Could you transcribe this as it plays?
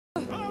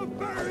I'll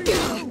bury you!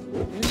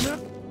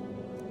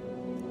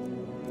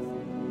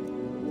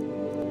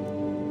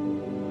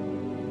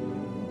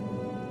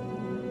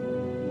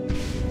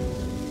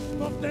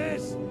 Stop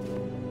this!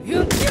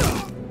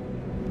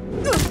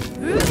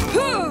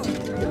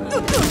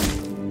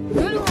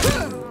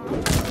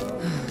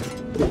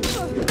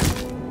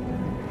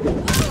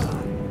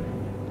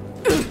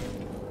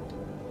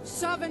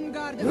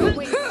 Sovngarde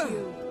awaits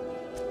you.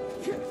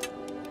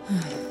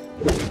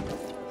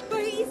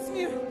 By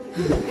Ismir,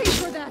 you pay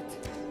for that.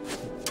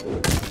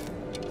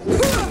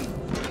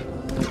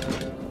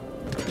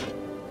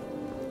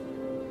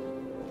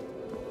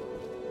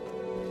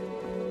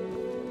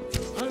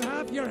 I'll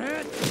have your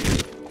head!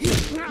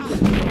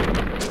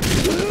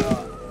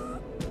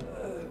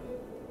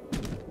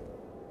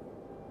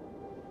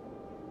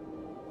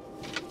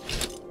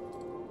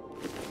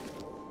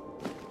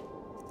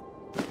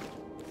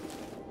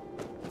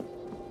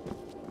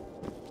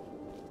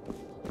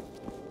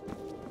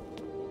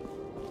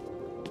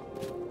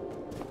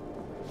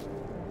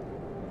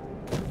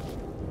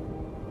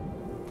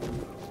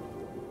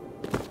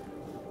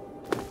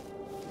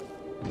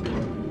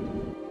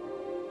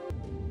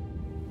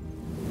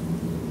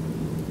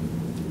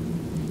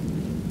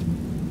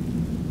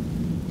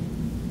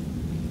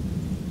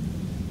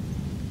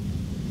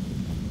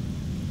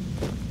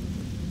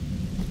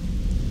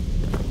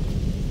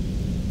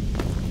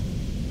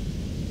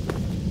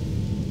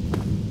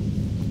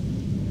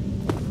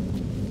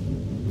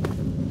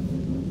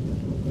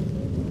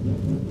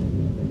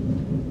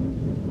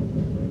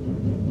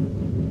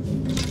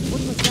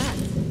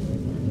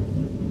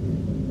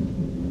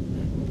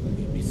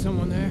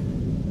 Someone there?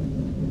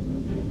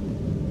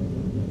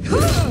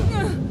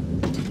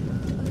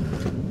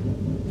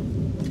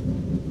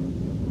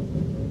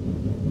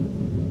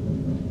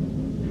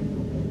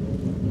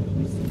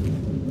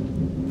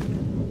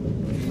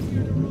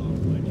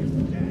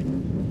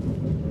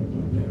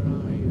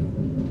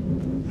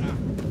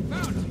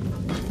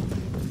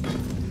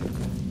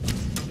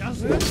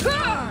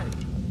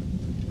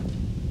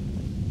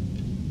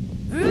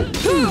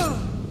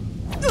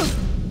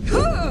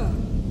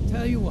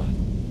 Tell you what.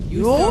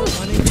 You start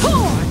running, I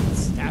can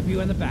stab you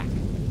in the back.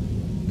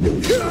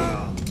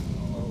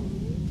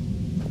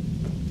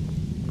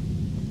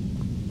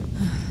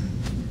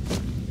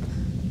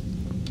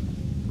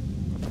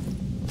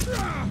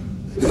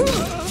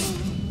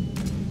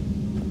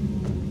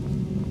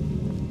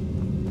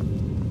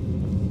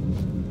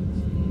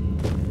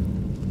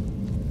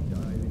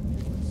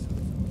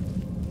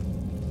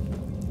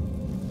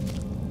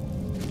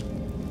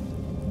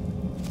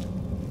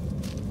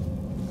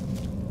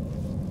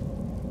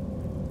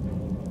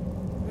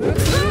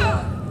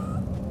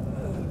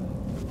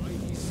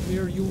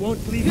 You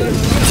won't leave me alone.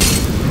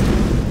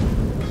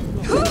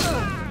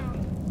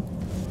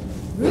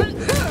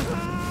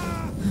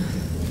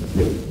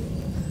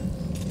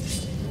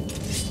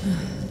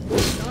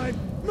 Time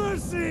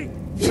mercy!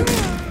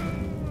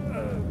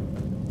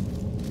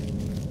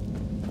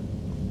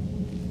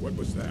 What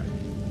was that?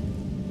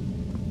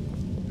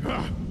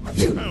 Ha! I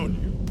found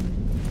you!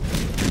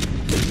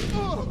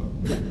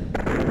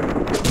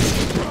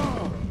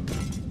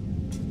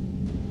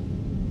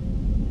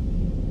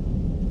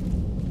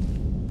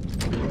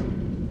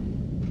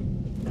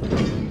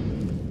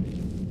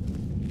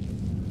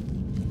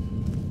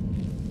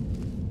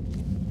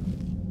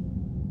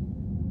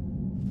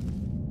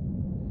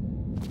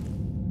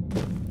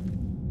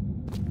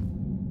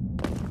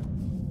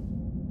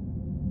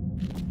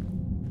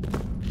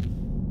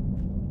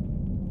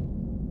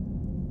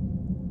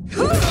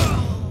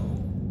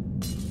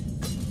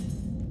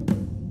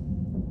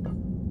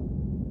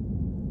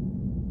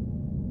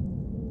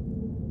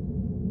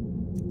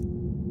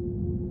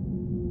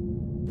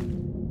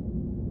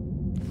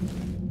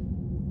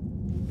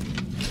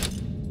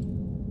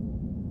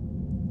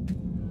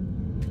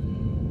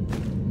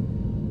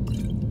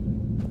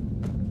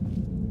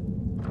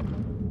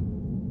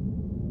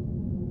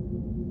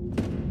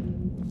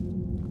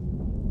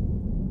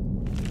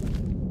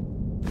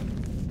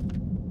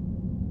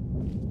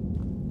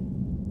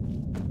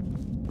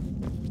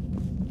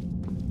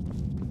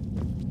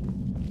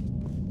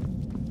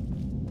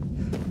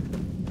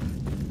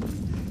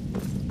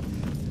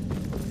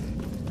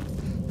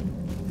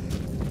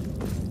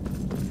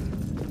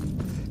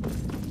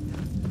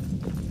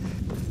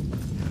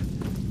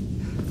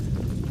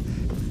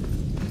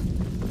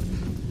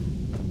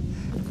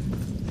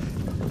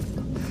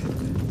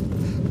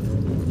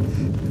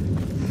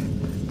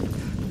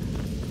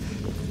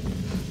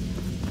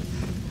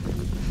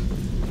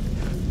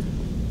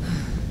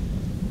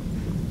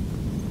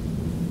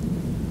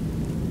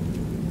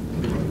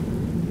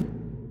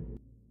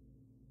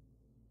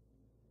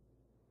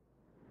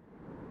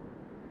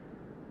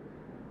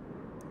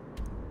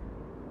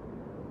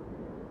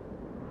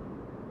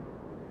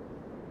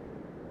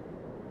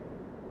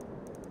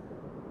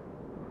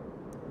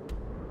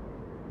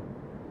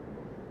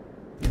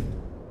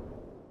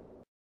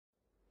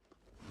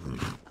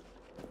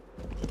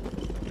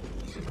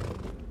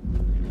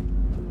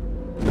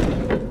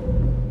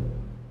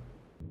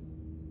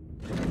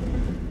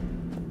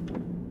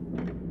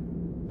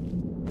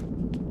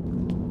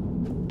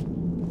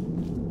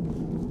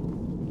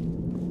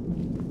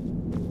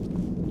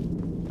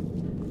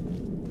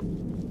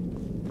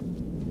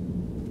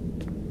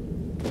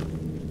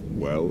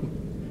 Well,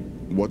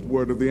 what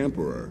word of the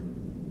Emperor?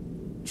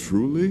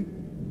 Truly?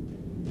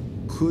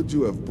 Could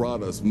you have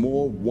brought us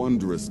more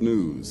wondrous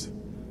news?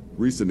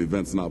 Recent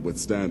events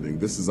notwithstanding,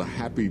 this is a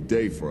happy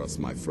day for us,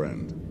 my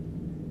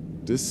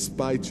friend.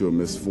 Despite your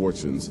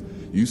misfortunes,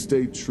 you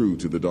stayed true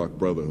to the Dark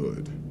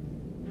Brotherhood.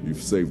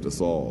 You've saved us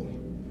all,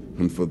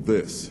 and for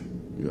this,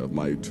 you have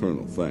my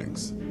eternal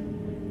thanks.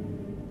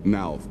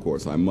 Now, of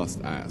course, I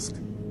must ask,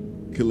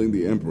 killing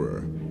the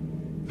Emperor,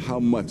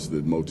 how much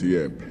did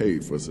Motier pay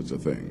for such a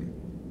thing?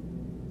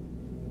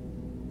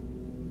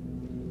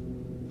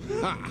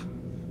 Ha!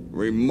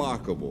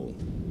 Remarkable.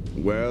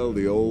 Well,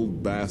 the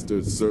old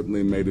bastard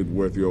certainly made it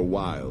worth your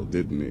while,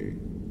 didn't he?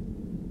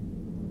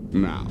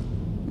 Now,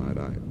 might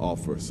I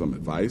offer some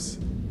advice?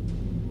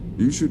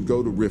 You should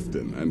go to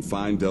Riften and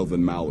find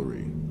Delvin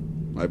Mallory.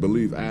 I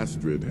believe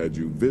Astrid had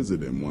you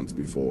visit him once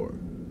before.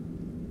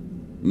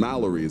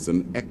 Mallory is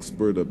an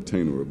expert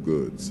obtainer of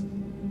goods.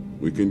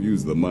 We can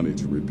use the money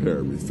to repair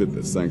and refit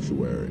the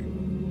sanctuary.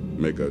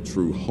 Make a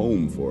true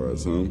home for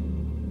us, huh?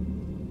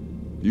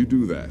 You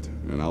do that,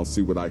 and I'll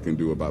see what I can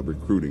do about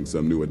recruiting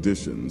some new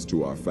additions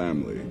to our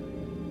family.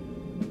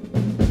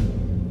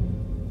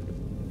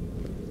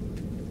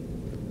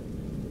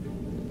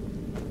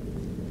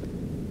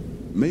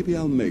 Maybe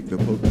I'll make the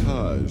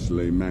potage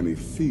le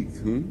magnifique,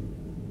 huh?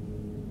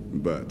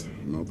 But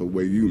not the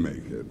way you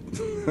make it.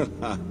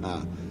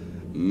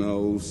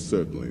 No,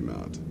 certainly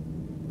not.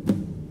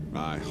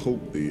 I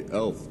hope the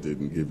elf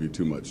didn't give you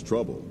too much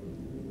trouble.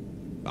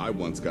 I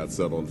once got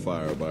set on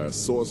fire by a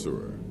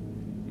sorcerer.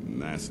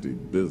 Nasty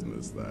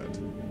business, that.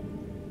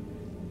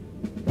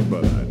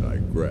 But I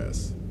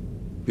digress.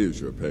 Here's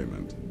your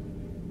payment.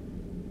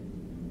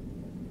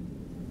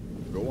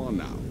 Go on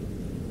now.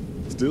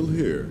 Still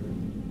here.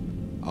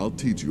 I'll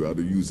teach you how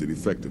to use it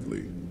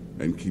effectively,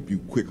 and keep you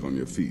quick on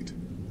your feet.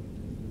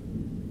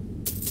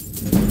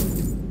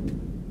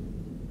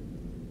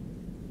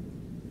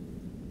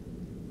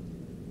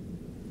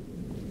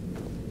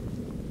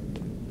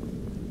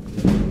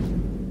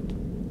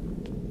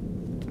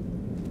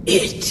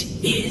 It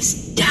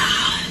is done.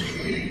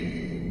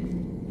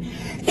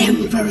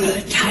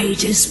 Emperor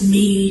Titus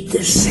Mede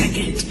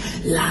II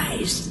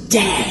lies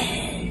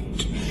dead,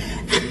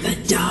 and the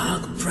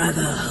Dark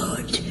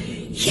Brotherhood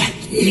yet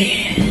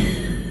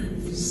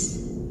lives.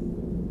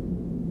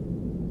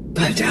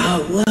 But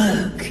our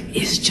work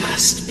is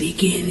just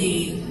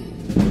beginning.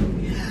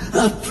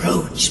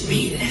 Approach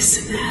me,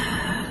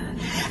 listener,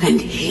 and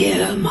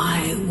hear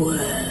my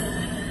words.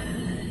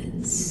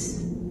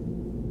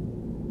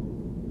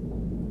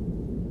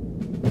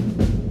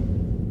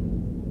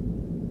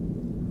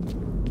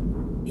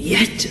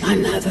 Yet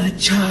another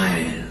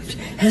child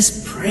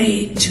has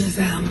prayed to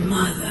their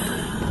mother.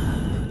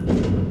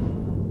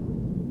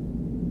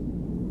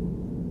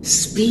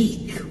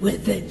 Speak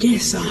with the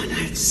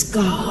dishonored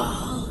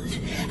Skald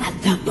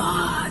at the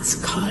Bard's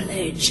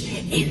College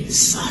in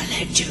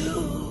solitude.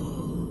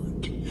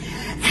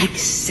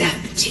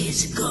 Accept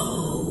his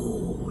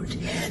gold,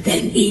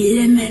 then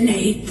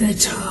eliminate the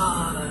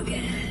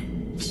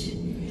target.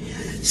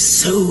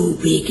 So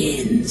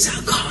begins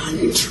a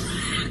contract.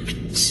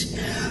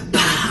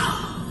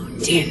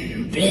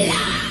 In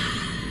blood.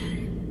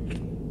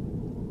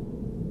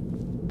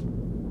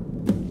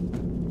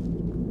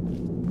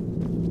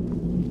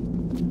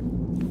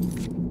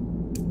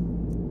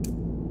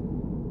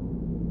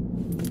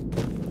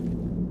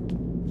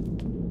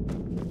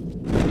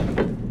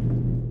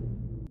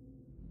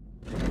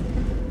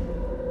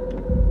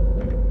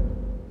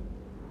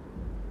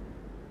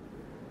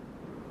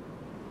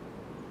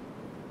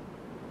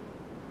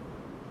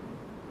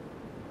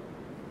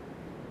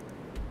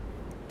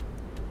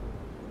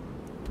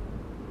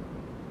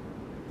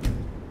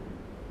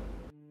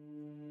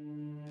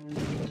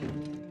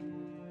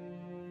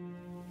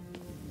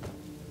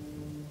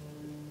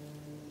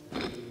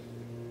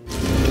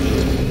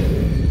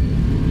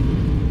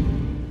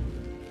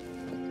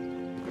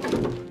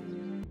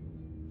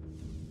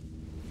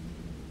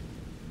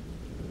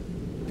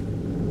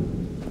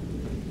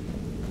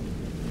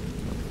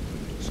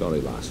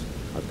 Sorry, lass.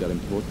 I've got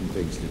important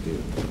things to do.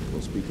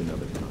 We'll speak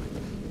another time.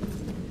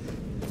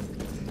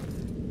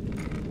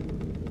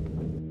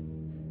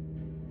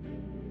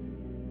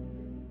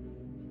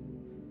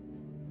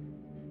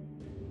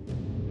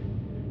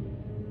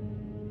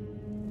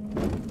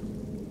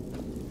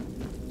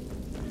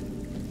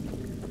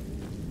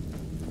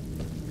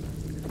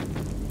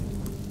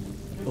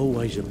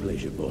 Always a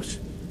pleasure, boss.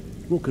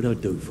 What can I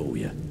do for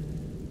you?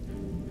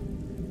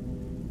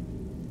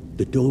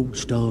 The Dawn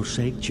Star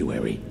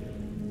Sanctuary?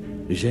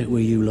 Is that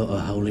where you lot are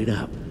holding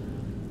up?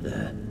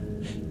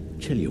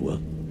 Tell you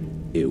what,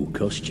 it'll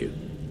cost you.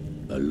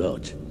 A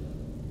lot.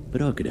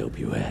 But I can help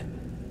you out.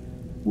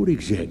 What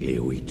exactly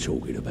are we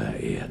talking about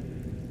here?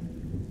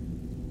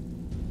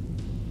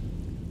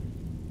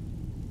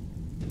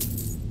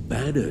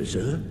 Banners,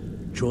 huh?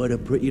 Trying to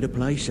pretty the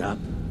place up?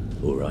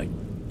 All right,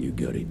 you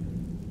got it.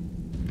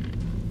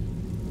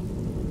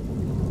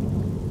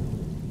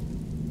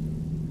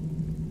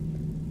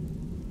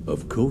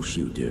 Of course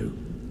you do.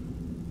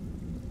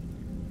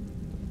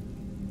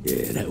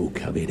 Yeah, that'll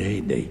come in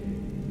handy.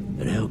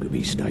 An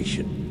alchemy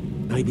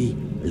station. Maybe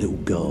a little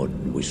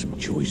garden with some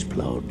choice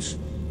plants.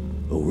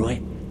 All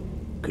right?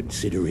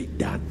 Consider it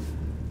done.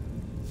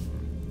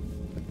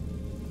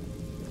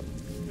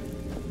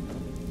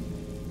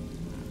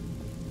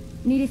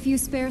 Need a few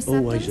spare septums?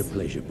 Always a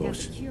pleasure, Got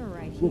boss. the cure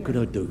right What here. can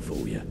I do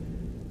for you?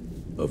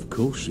 Of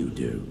course you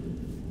do.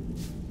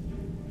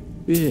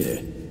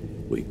 Yeah,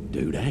 we can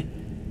do that.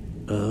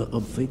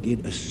 I'm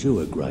thinking a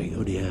sewer grate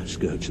on the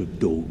outskirts of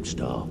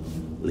Dawnstar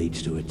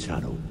leads to a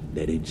tunnel,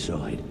 then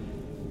inside.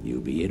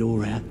 You'll be in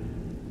or out,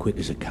 quick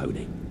as a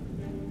coney.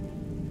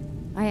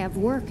 I have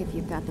work if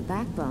you've got the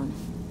backbone.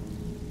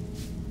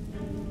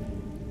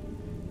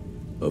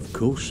 Of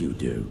course you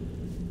do.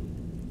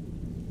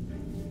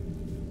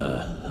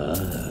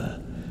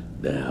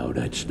 Now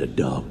that's the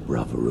Dark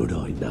Brotherhood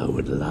I know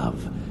and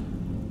love.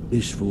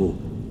 This for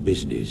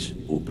business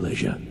or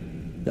pleasure?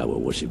 No,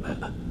 well, what's it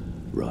matter?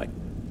 Right,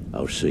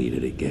 I'll see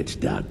that it gets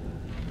done.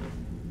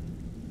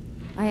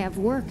 I have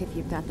work if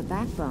you've got the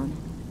backbone.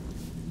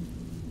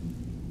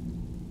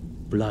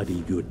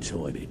 Bloody good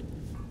timing.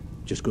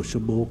 Just got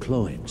some more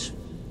clients.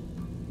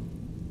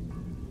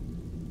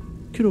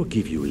 Can I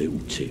give you a little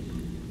tip?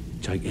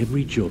 Take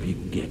every job you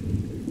can get,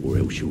 or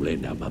else you'll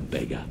end up a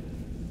beggar.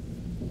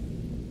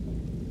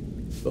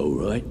 All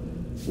right,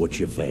 what's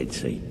your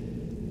fancy?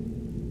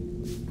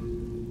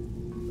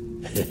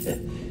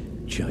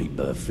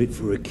 Chamber fit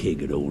for a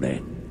king and all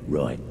that.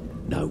 Right,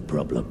 no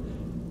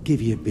problem.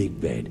 Give you a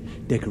big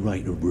bed,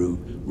 decorate a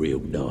room real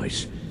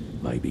nice.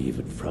 Maybe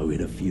even throw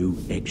in a few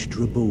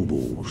extra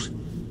baubles.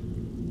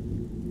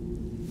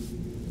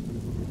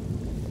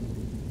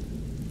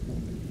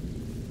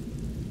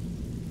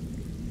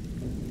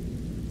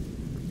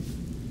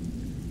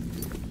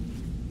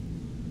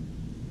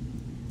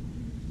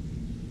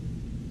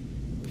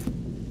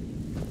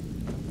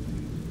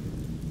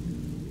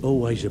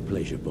 Always a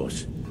pleasure,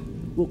 boss.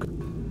 Look,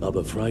 I'm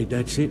afraid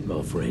that's it,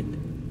 my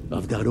friend.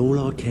 I've done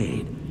all I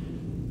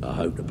can. I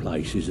hope the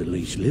place is at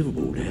least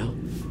livable now.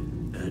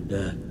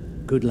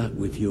 And, good luck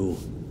with your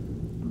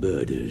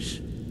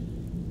murders.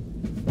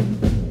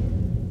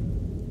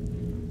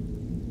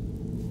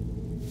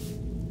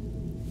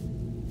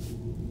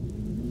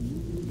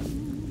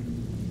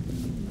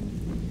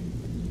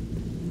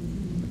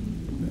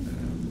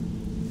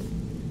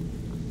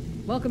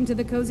 Welcome to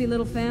the cozy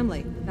little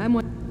family. I'm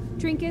one.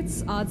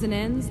 Trinkets, odds and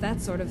ends,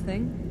 that sort of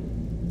thing.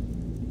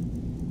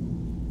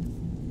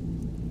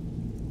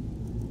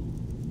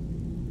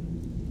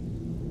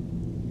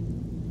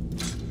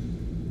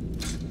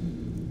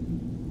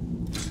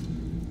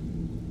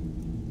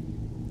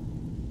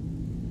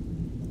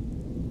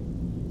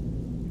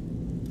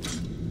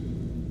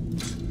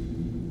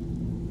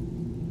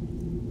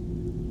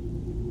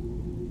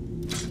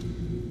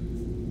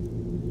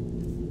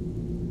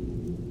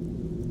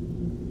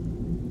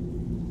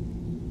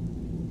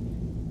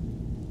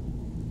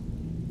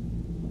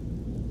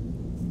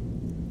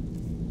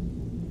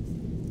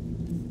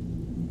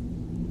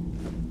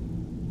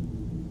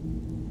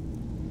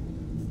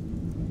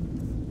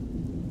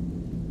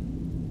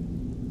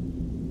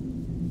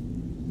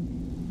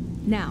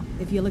 Now,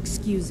 if you'll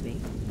excuse me.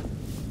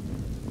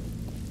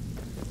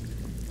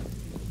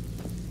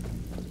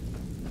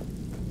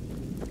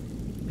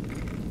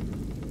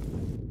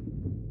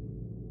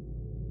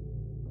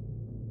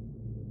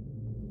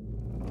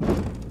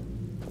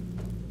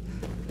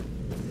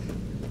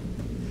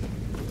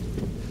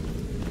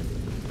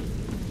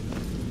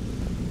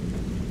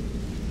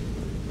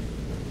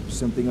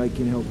 Something I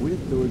can help with,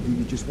 or do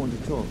you just want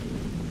to talk?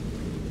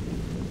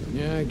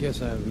 Yeah, I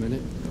guess I have a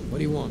minute. What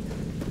do you want?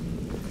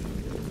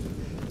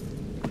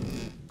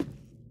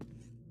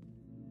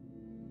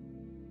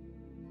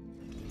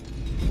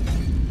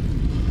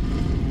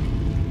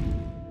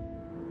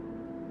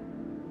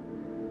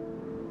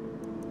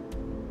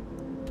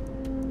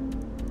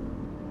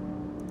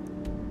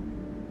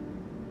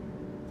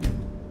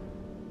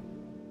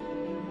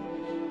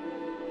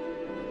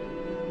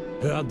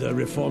 Heard they're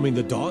reforming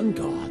the Dawn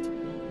Guard.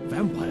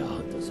 Vampire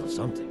hunters or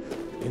something.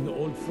 In the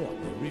old fort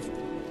near Rift.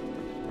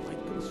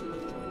 I'd consider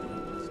joining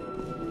up myself.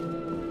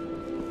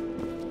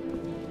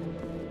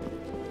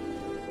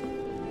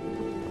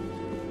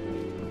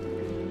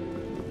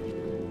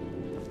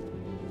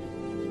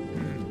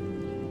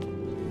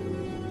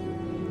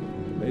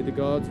 May the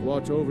gods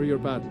watch over your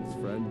battles,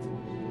 friend.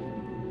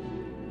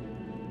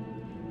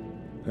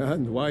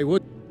 And why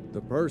would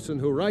the person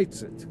who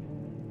writes it?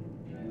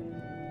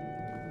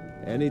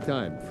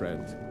 Anytime,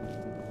 friend.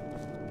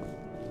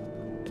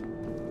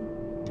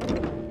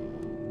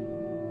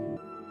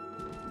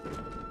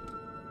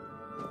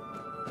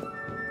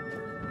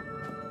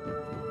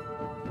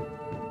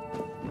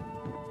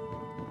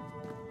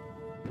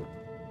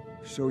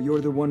 So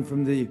you're the one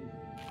from the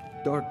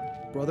Dark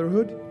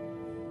Brotherhood?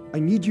 I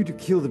need you to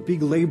kill the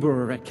big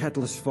laborer at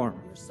Catalyst Farm.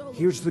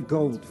 Here's the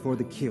gold for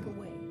the kill.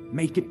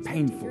 Make it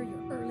painful. Hear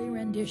your early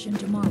rendition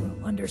tomorrow,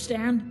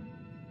 understand?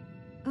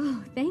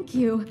 Oh, thank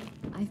you.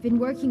 I've been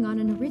working on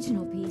an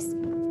original piece.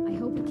 I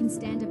hope it can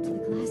stand up to the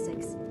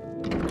classics.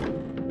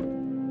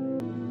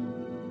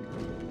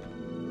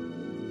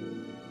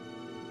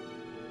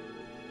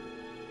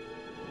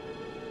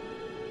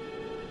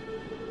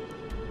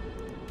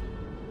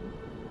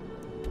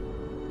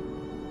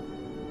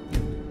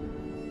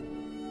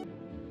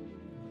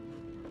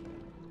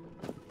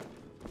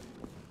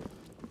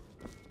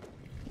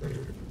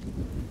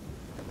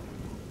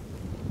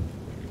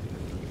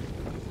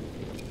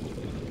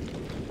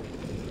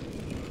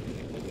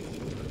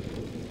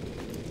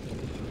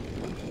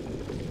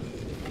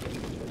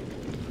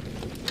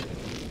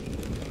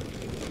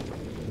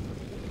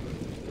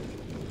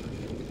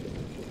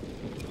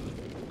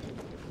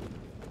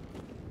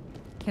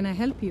 Can I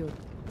help you?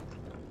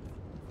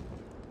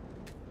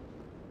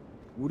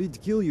 Would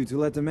it kill you to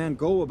let a man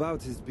go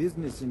about his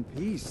business in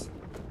peace?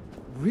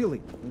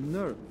 Really, the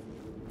nerve.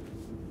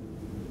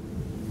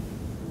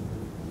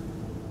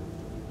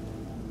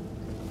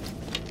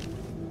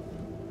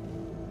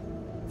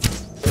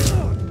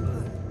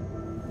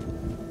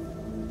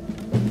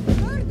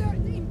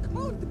 Murdered in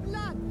cold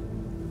blood!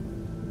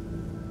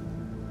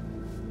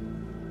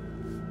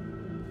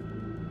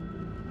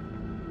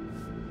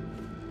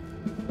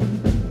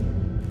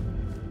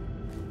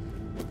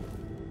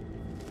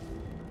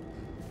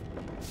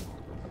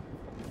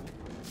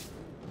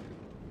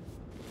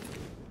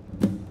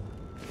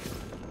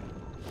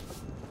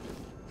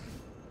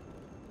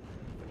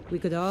 We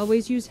could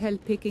always use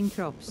help picking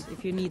crops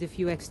if you need a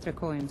few extra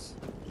coins.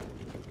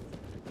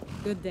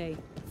 Good day.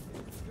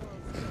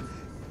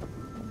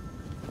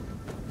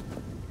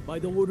 By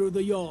the order of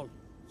the Jarl.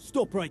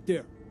 Stop right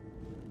there.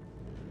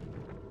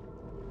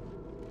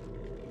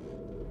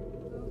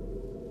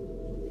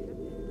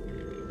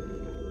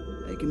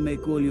 I can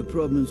make all your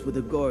problems with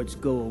the guards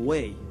go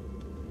away,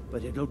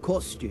 but it'll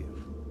cost you.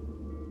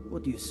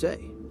 What do you say?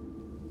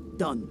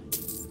 Done.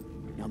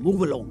 Now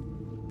move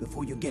along,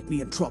 before you get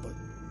me in trouble.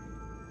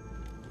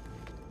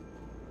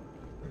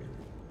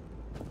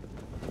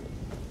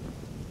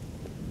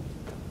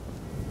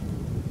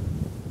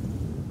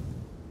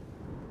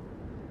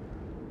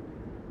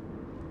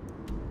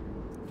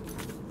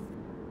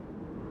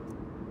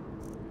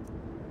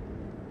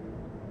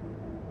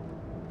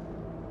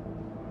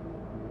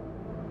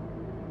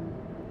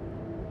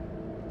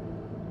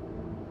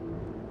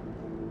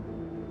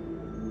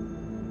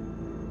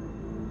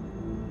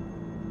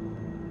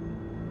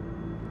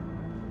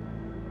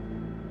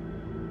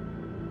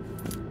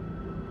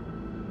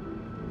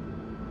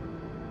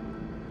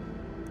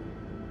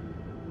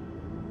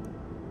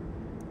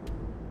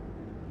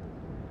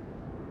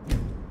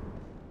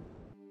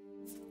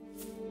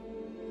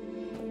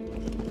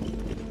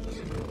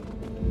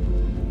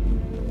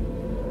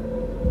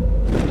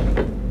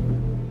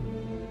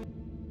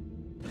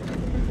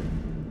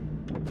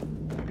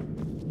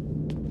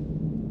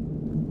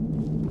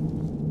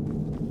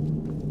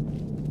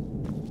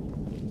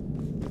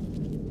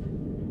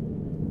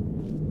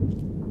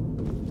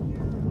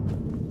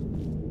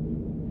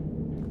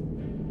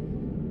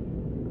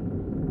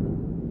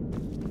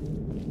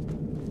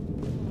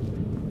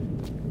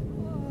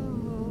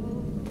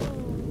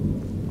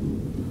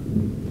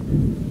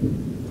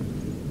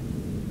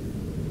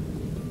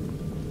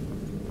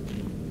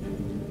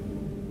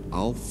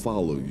 I'll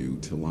follow you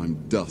till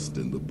I'm dust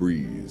in the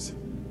breeze.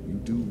 You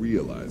do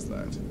realize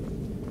that?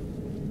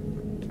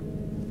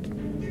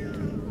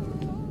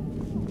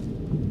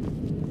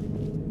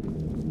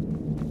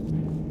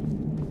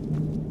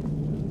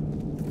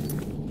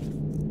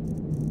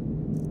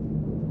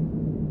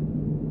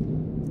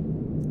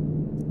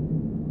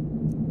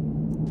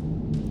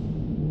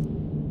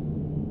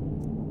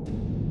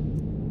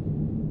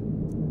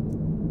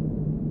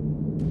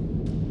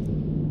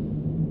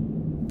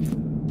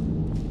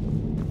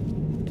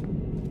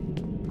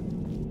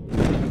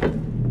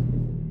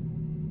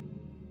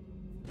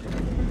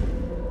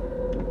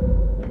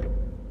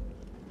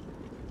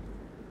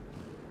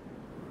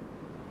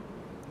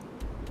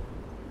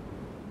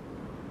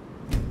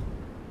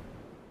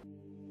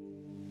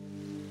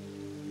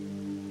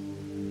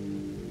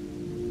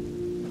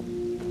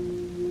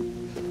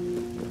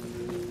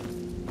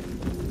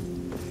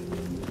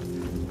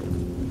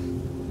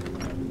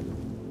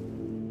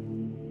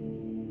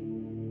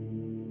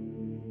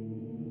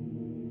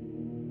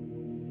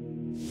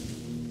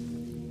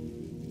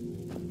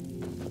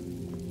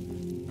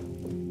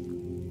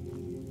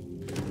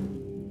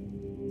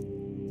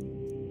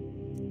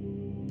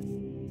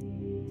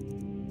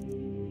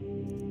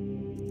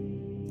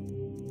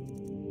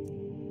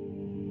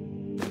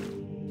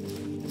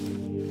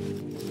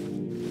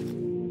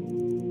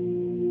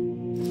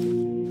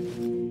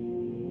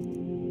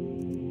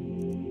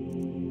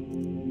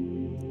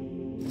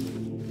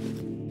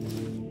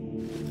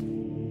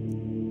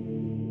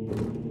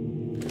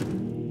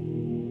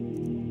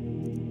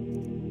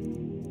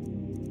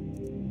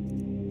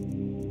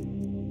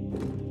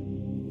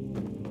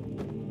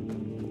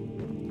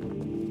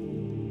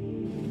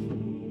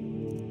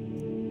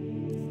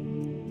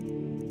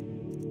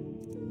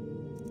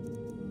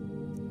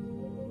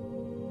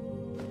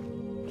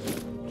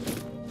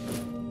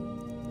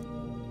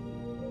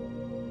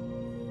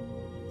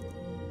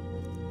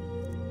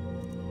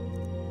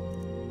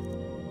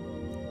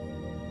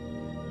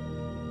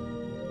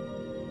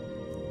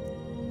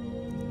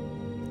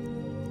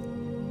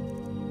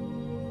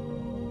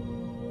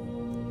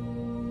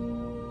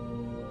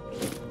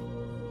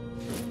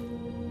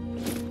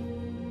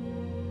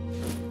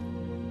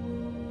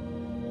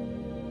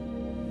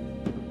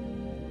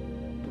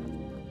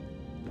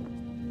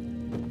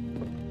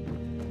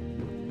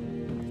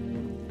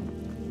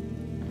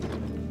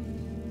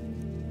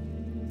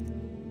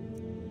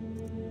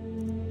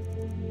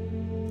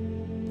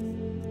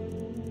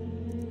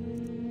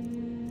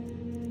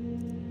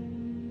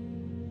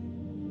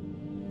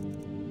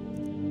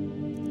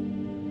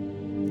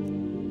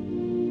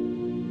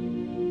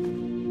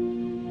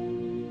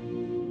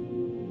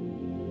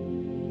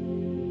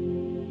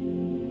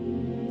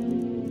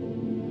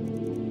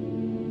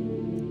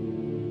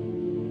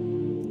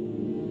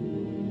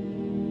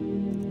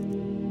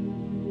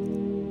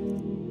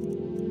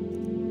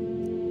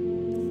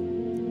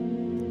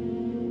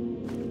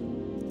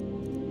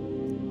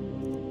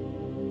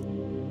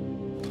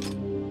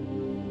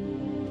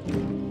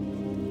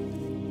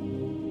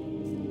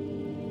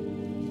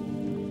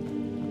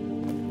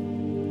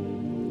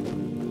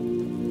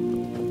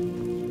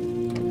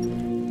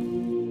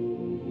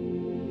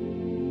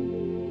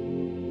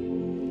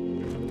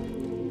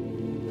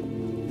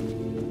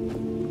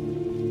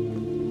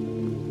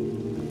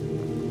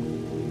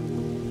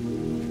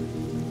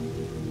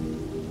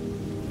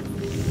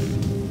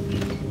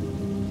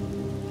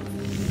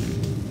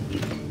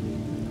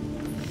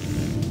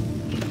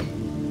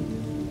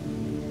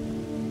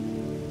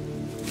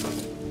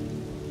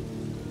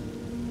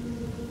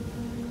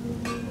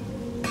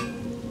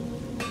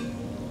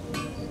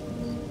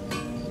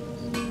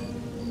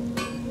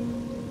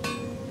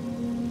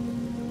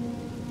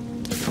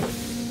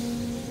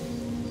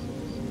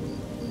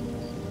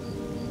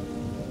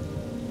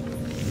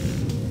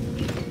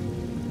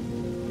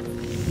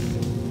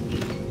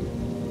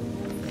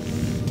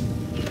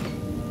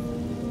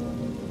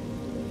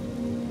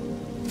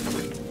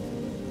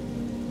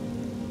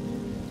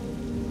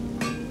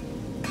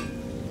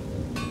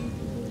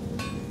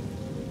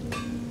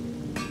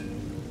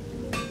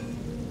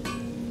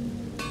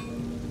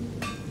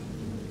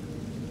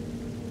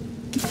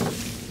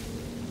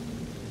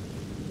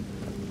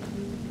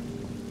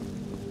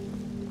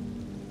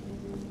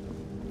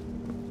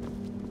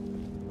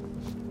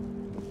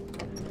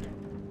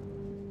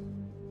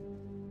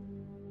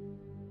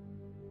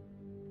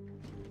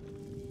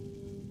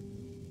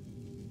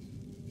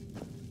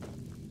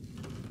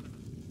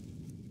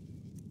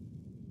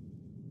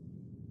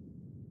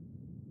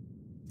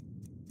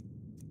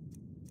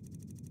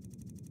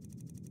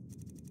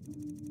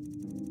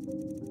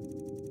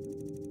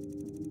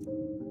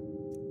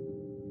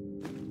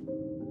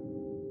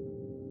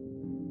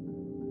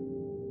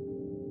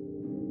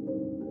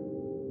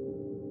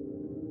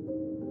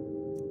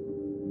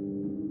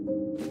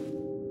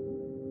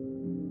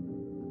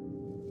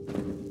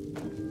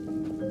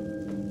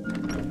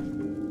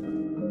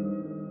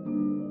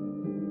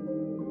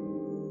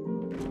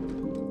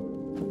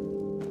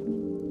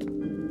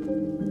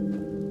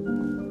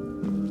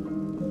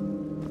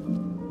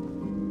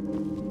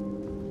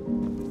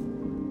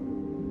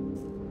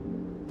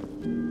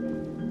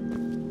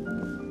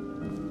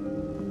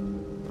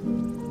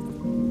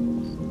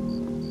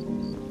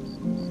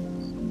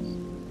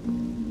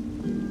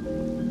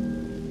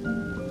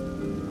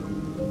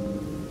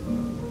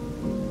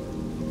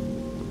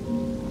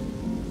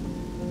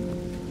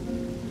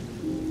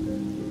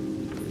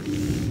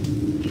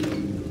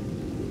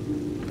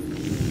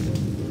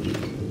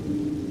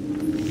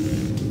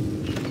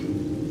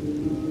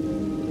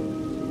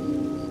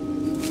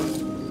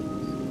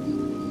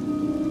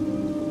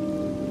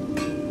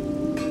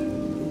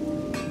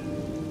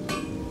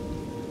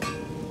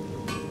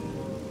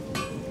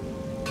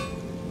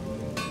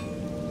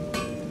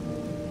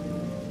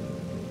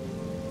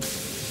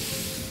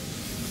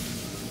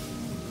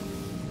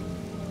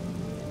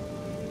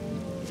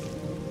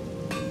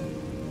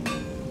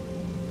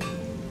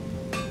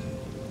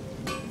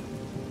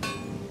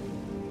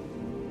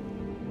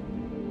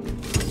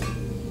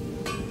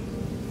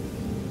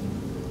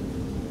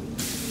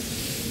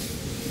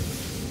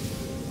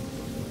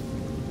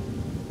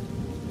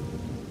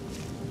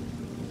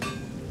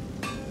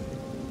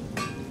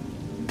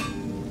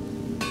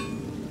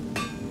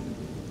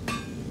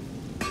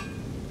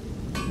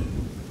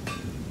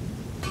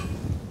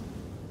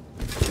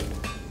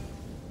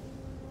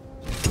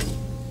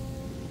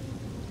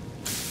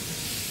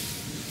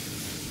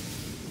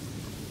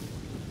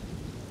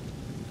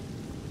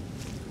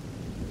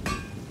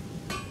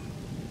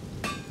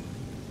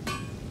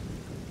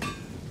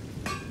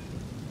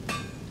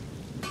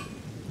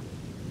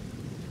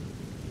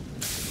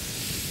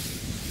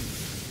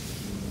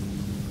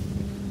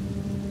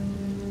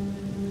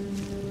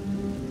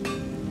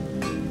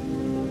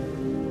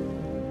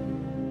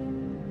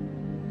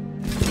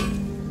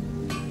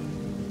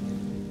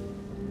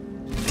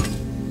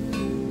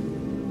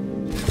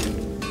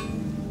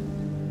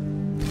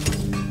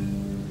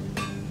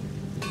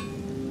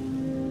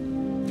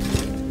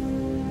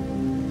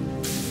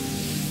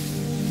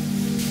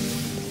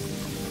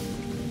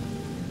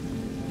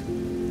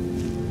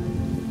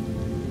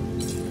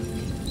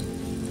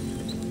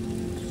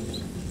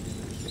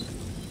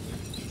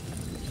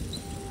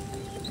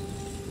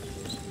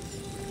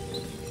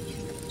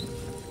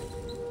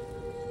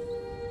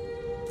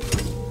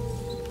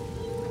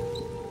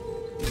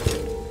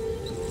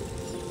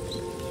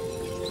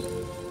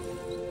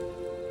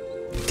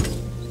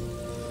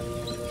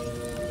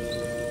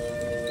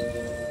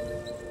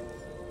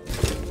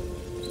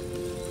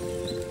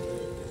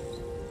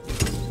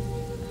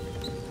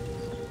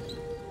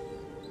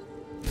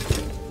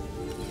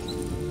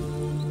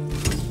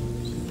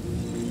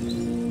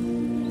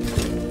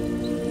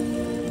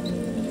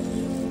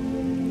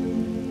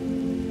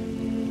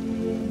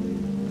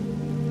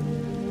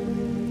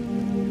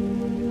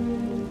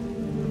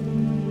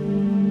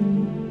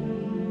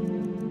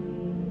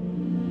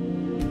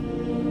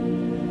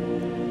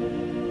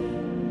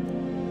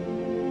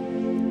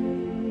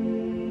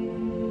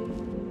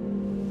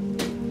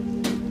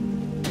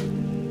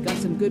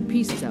 Good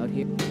pieces out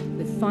here.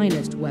 The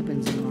finest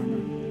weapons and armor.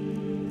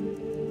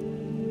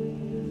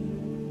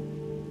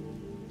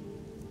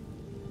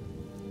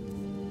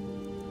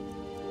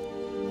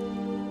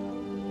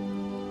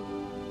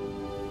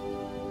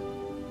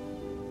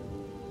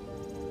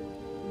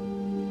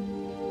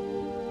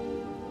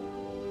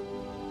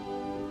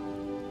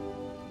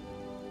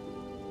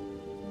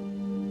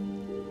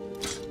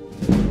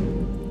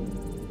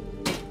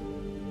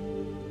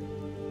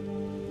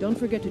 Don't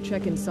forget to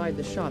check inside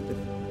the shop if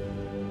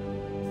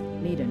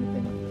need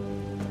anything.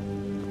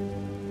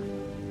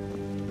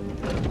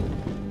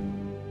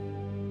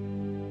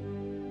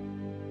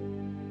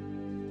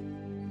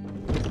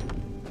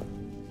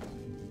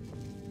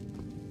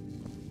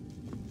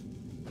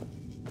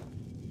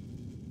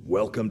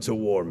 Welcome to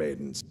War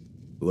Maidens.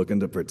 Looking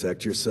to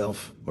protect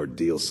yourself or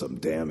deal some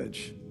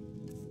damage?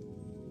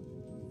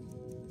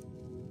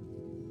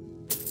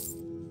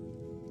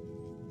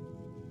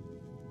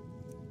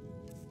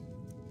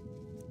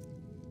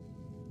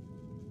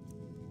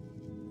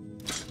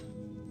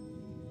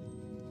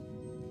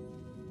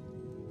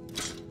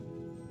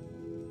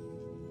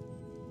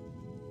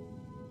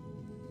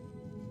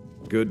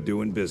 Good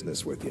doing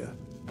business with you.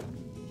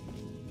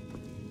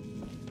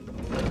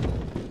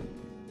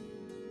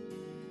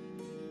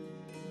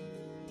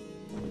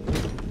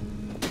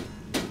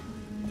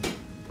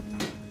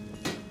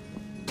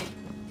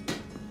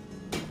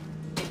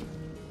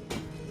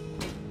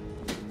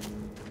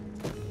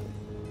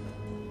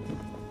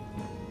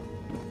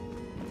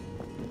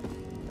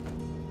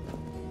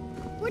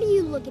 What are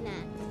you looking at?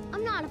 I'm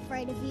I'm not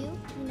afraid of you,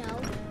 you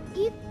know.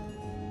 You...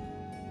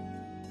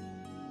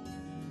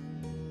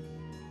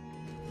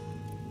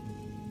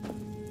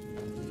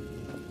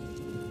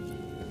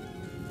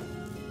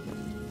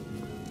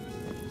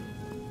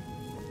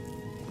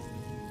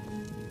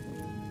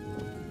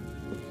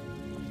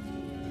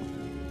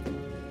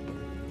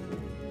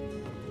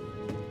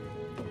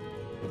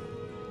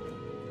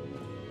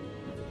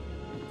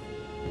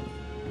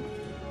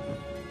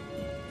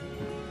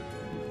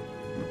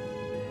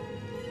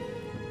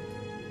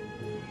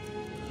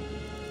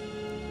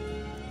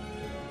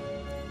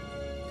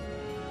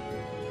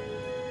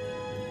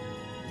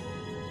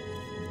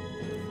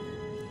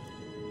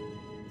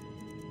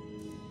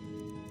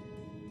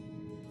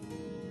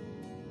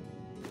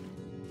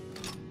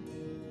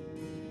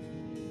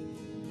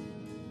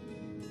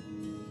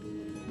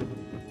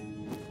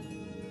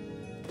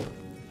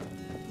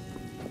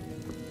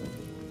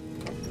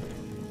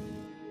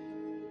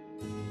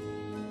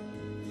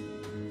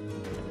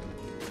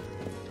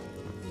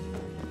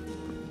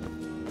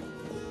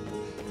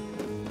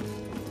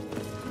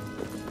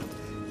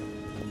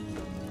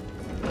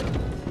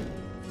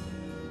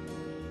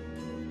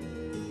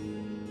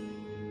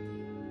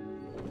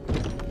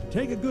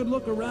 Take a good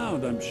look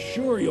around. I'm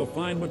sure you'll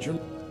find what you're...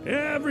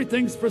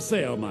 Everything's for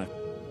sale, my...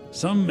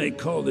 Some may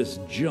call this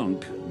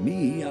junk.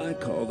 Me, I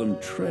call them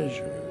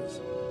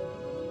treasures.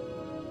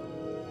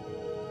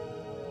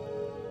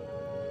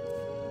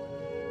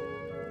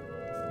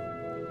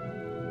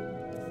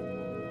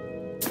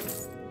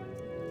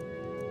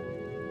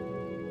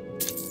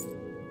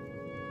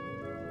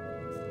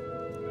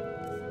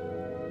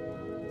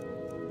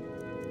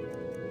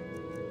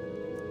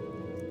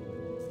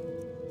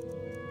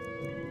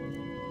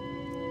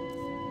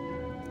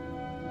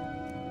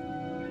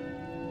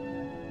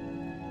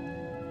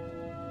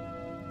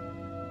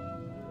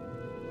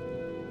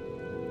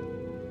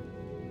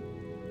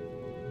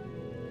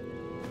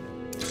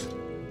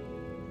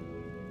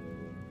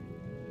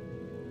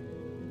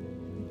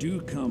 Do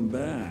come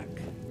back.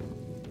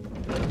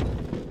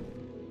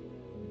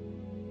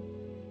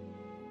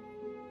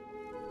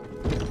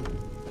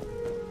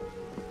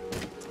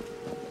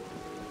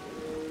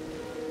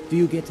 Do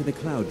you get to the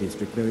Cloud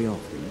District very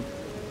often?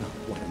 Oh,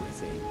 what am I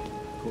saying?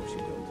 Of course you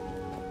don't.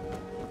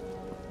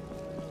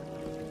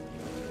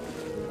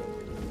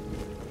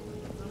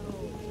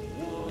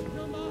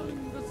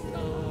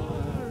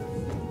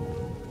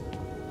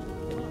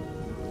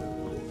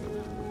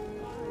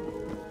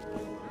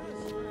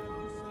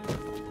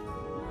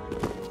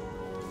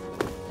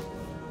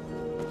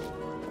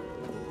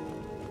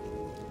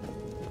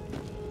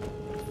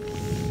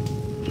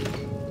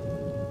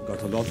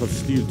 Got a lot of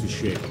steel to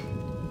shake.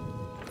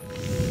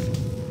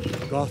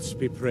 Gods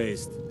be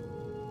praised.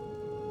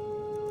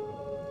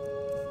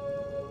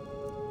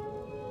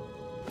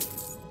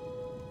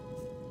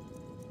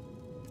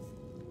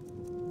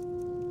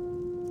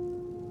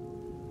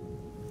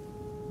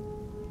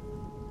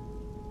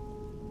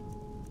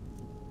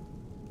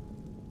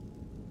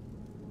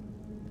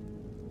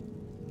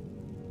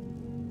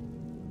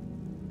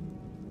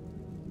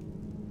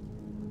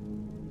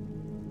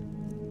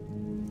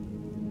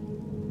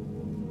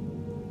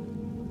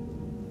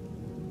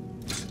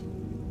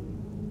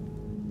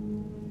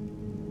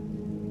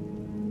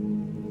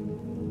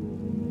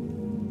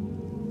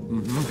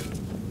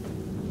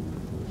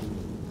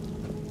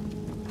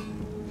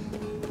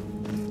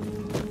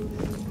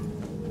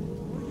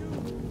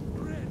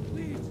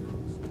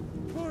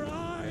 For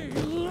I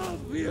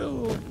love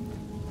you!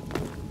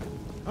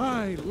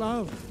 I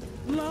love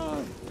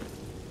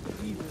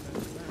even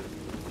as that.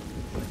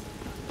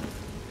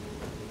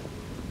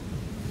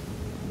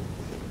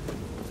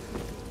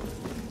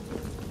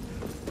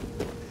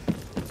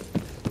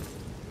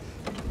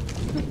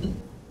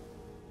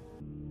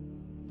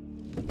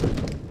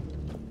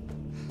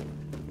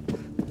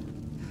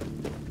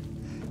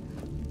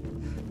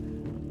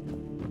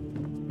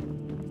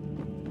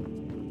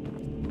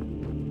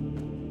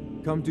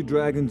 Come to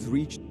Dragon's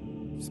Reach.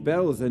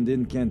 Spells and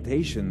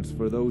incantations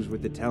for those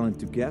with the talent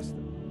to cast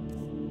them.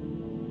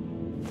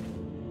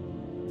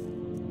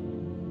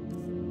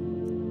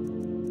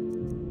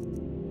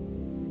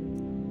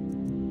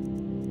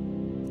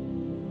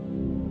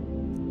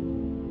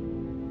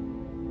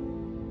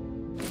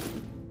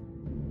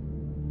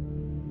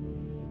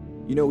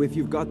 You know, if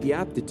you've got the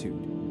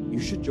aptitude, you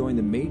should join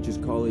the Mages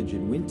College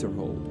in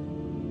Winterhold.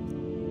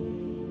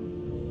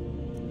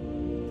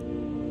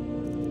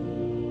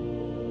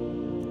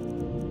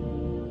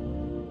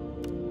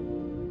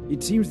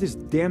 It seems this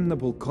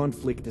damnable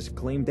conflict has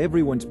claimed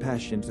everyone's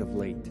passions of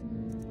late.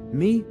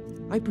 Me,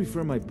 I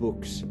prefer my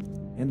books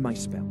and my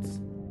spells.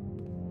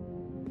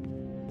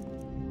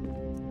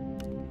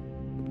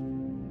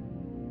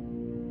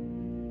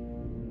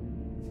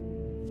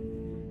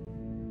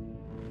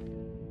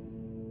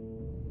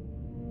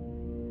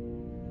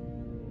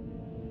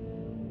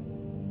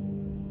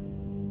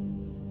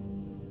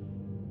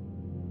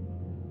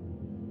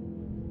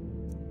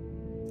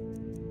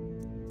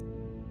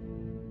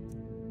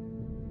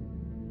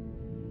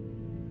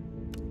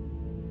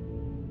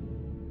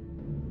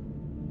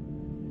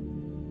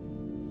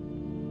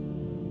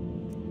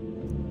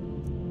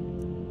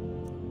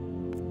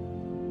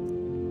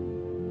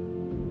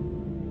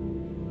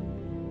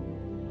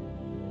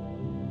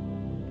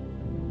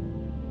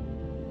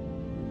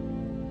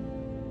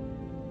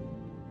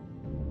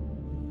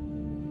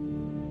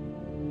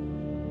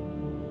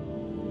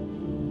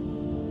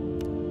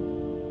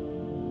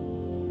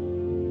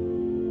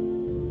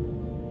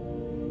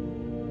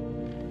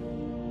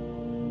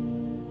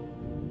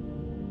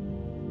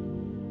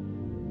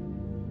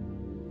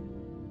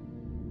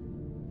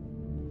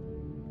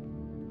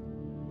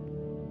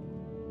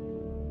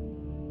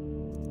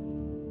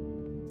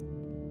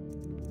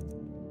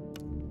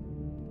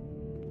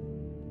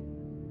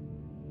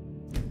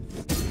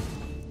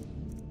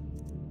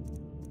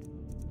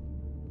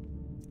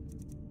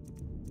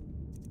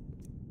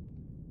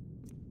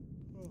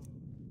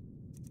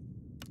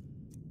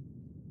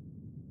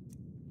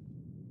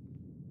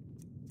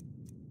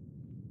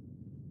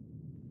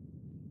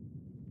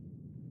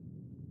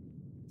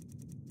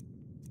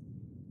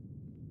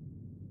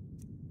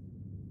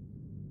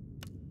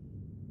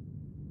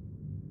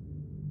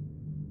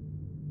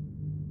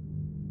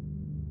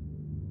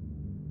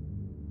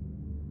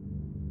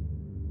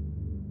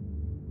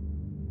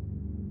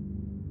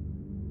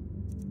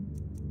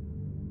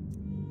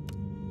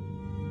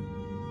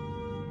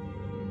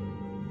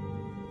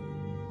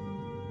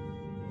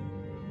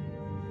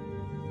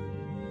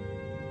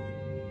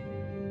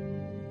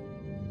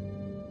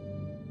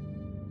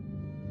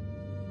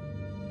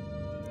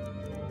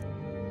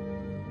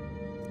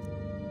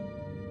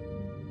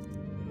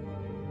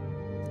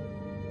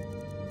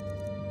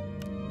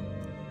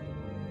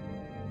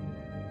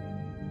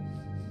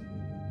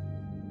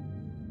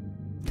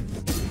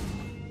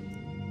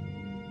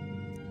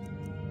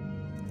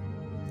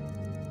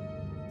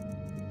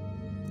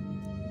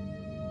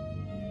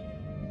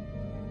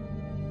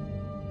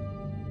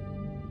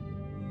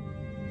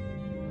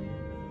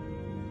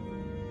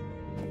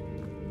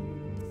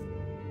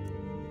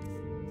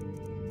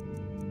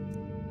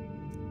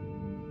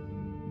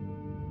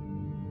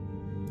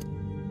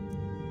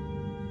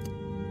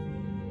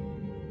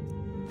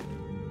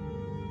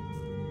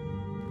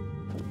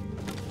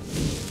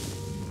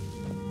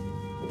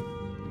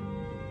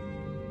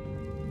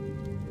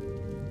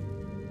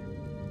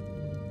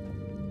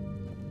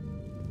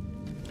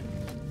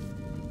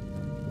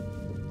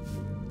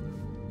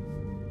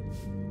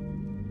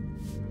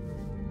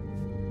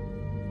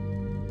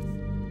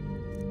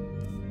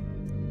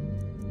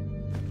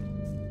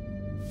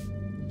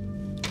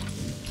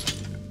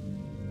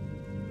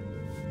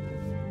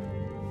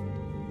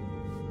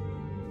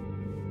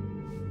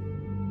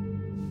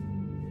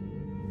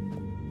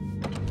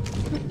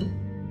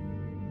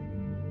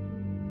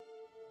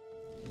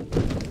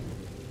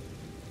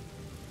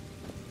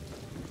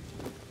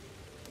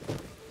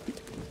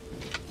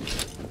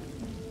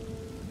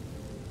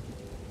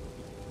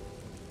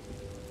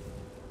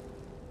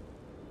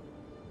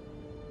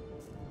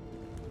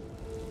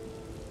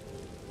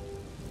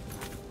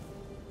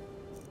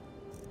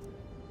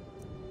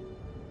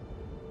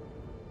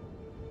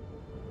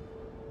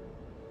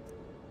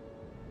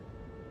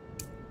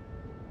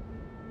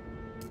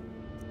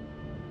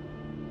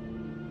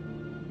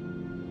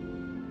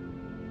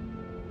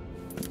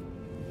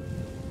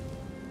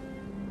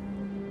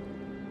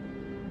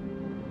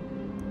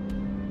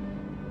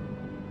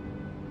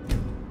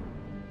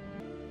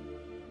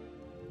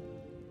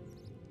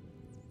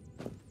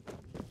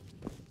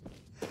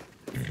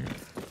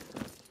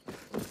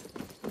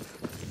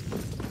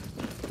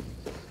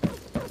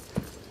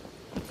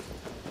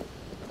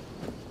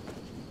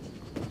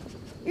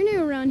 You're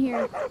new around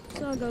here,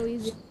 so I'll go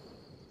easy.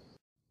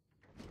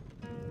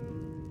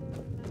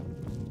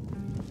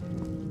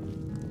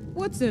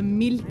 What's a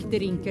milk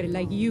drinker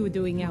like you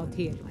doing out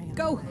here?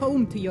 Go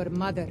home to your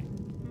mother.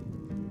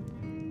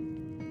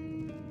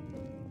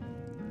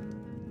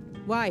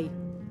 Why?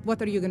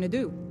 What are you gonna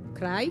do?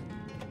 Cry?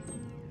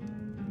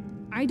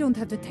 I don't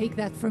have to take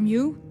that from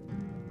you.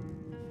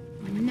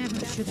 I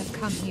never should have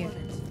come here.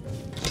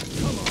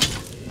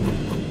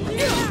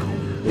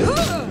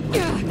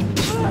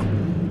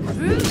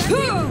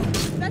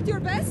 Is that your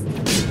best?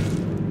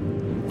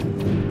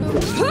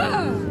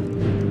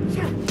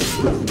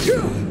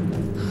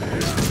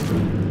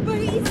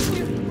 Please,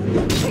 you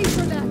pay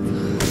for that.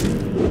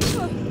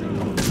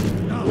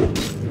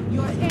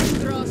 Your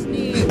end draws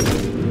near.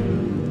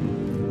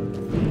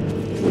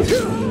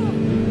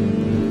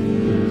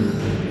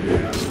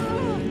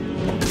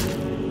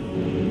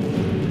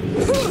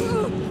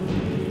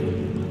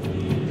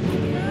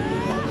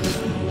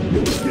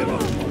 Get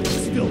off, you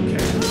still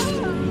can.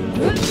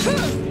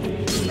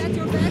 Is that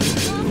your best?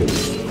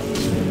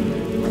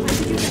 I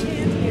can use a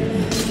hand here.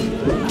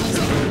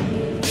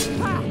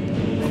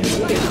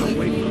 Get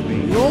away from me.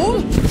 Roll!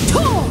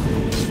 Talk!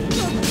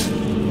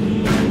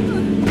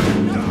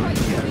 Not quite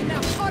good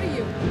enough, are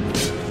you?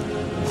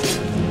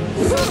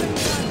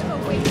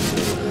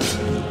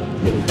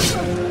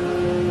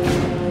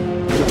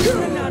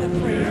 You're not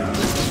afraid. I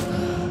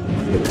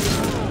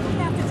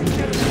have to take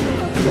care of that.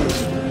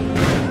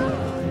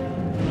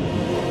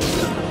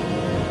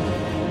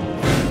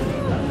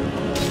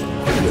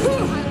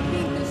 I'll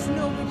beat the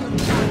snow with your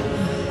tongue.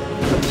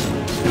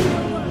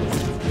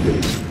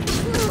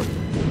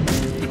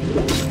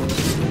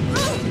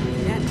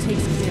 That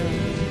takes care of it.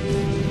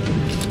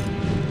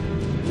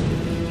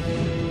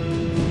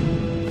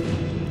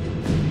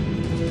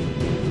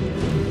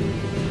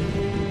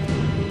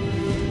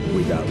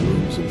 We got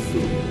rooms and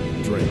food,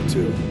 drink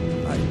too.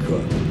 I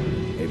cook.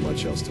 Ain't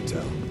much else to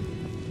tell.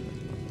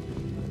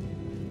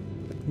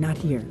 Not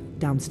here.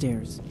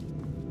 Downstairs.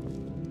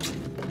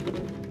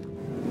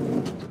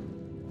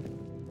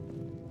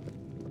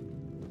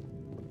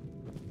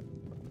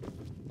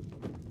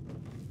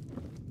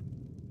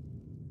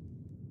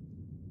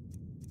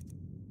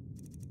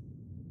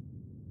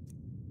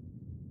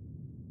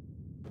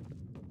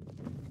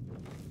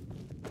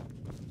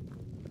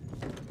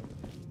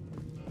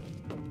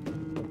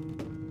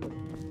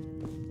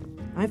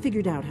 I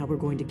figured out how we're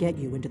going to get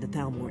you into the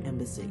Thalmor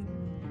embassy.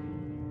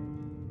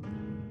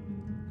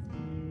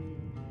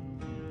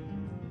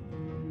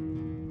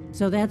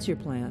 So that's your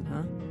plan,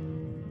 huh?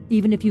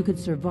 Even if you could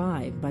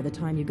survive, by the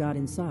time you got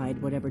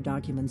inside, whatever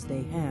documents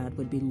they had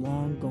would be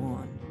long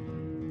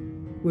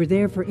gone. We're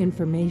there for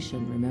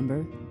information,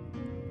 remember?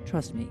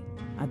 Trust me,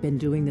 I've been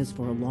doing this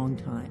for a long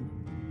time.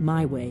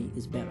 My way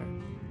is better.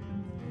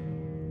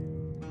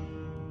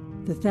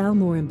 The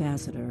Thalmor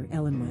ambassador,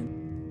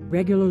 Elenwen,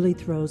 regularly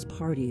throws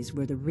parties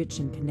where the rich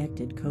and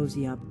connected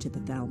cozy up to the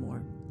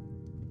Thalmor.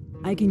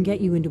 I can get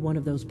you into one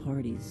of those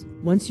parties.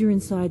 Once you're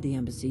inside the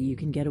embassy, you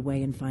can get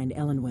away and find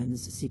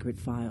Elenwen's secret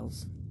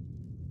files.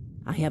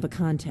 I have a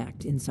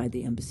contact inside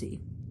the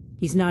embassy.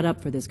 He's not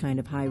up for this kind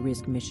of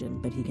high-risk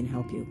mission, but he can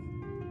help you.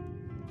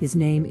 His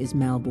name is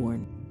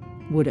Malborn.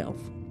 Wood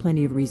Elf.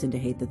 Plenty of reason to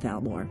hate the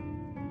Thalmor.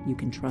 You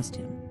can trust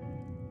him.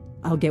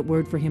 I'll get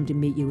word for him to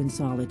meet you in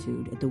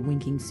Solitude at the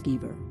Winking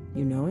Skeever.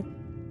 You know it?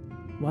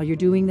 While you're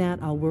doing that,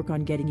 I'll work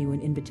on getting you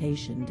an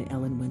invitation to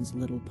Elenwen's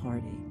little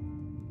party.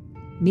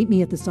 Meet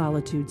me at the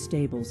Solitude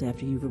stables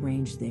after you've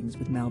arranged things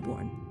with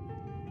Malborn.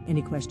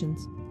 Any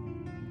questions?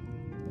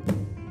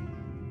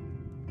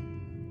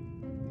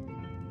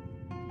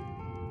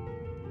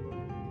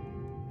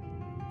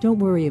 Don't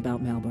worry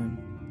about Malborn.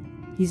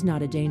 He's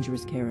not a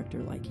dangerous character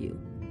like you.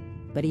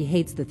 But he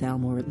hates the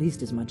Thalmor at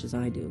least as much as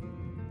I do.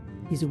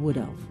 He's a wood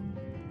elf.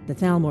 The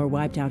Thalmor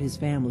wiped out his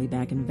family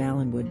back in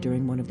Valenwood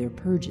during one of their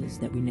purges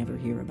that we never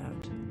hear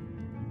about.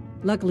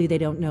 Luckily, they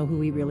don't know who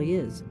he really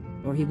is,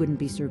 or he wouldn't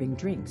be serving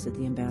drinks at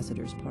the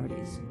ambassador's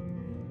parties.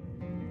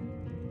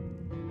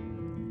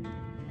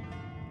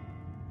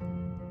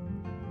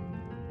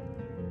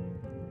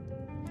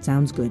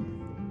 Sounds good.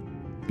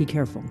 Be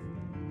careful.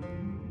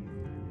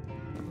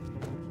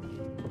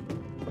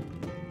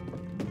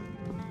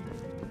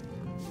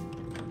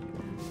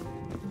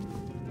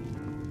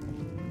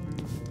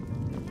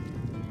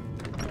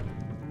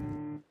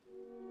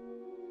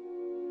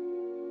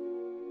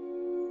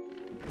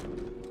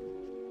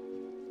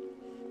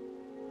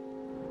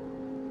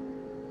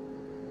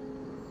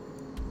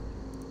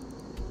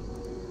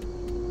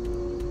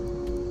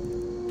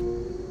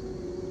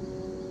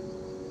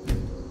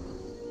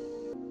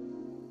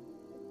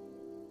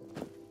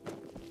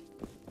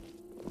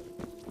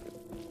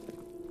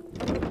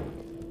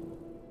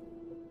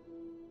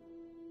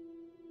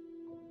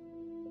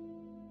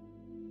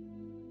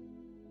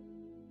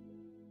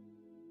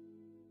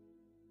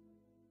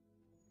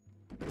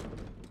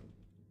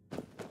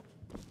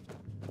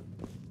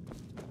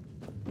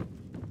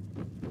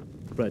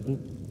 Breton?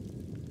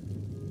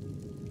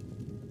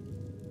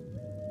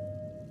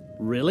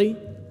 Really?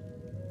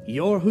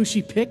 You're who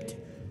she picked?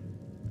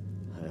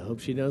 I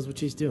hope she knows what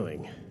she's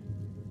doing.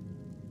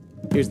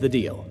 Here's the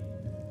deal.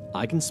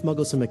 I can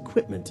smuggle some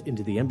equipment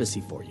into the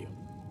embassy for you.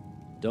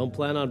 Don't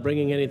plan on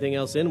bringing anything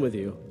else in with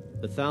you.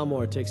 The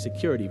Thalmor takes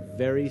security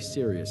very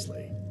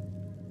seriously.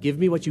 Give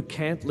me what you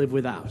can't live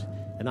without,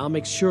 and I'll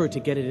make sure to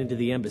get it into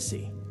the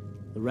embassy.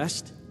 The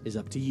rest is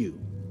up to you.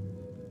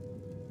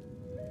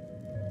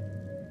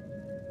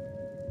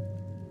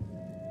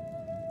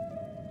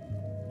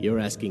 You're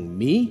asking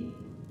me?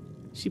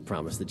 She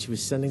promised that she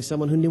was sending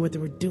someone who knew what they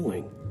were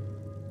doing.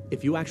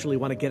 If you actually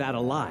want to get out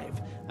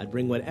alive, I'd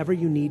bring whatever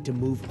you need to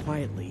move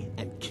quietly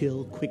and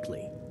kill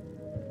quickly.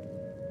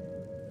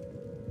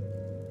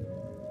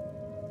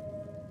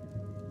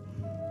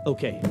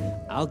 Okay,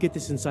 I'll get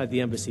this inside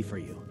the embassy for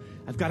you.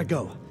 I've got to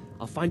go.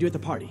 I'll find you at the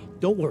party.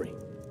 Don't worry.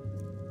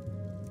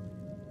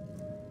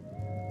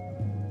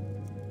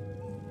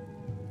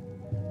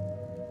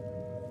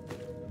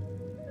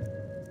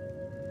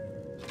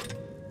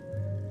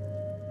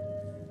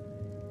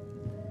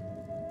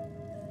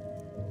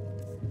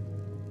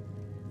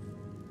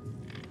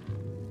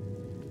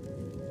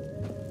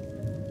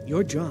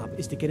 Your job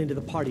is to get into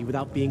the party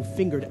without being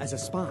fingered as a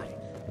spy.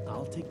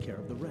 I'll take care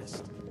of the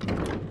rest.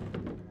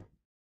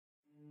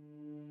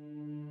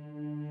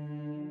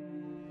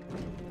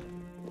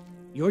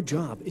 Your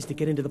job is to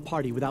get into the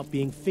party without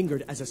being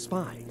fingered as a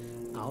spy.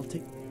 I'll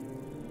take...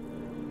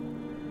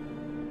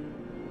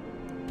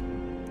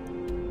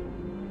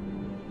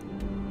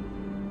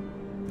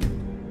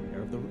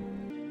 care of the...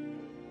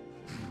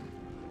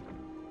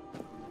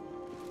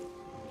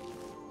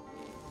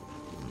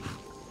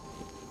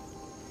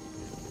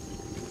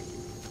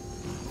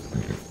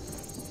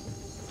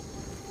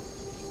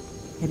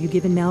 Have you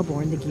given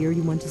Malborn the gear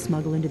you want to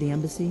smuggle into the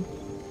embassy?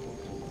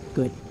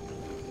 Good.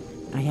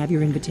 I have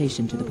your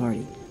invitation to the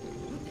party.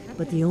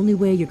 But the only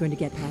way you're going to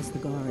get past the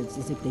guards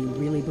is if they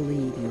really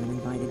believe you're an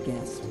invited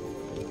guest.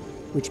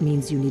 Which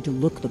means you need to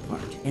look the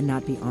part and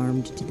not be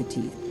armed to the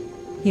teeth.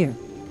 Here,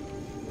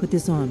 put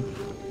this on.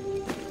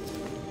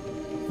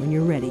 When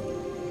you're ready,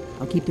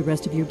 I'll keep the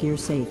rest of your gear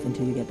safe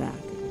until you get back.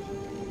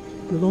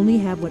 You'll only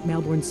have what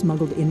Malborn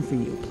smuggled in for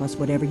you, plus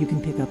whatever you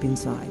can pick up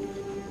inside.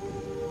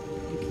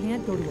 You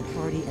can't go to a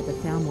party at the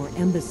Thalmor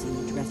embassy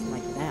dressed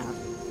like that.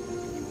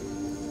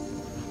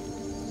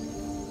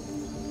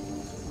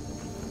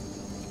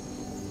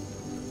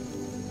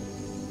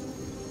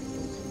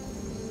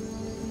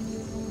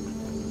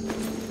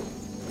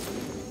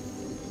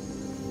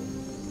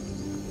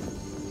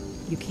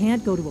 You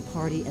can't go to a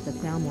party at the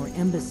Thalmor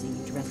embassy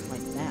dressed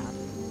like that.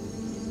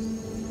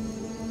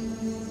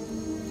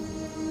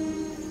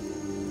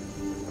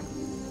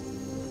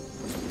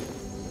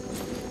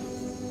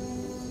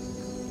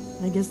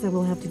 I guess that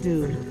will have to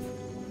do.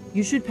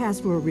 You should pass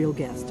for a real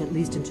guest, at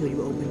least until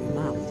you open your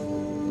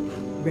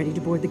mouth. Ready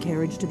to board the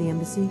carriage to the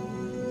embassy?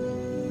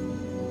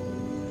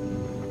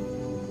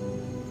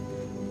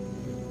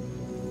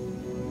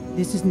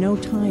 This is no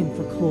time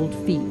for cold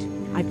feet.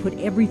 I put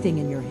everything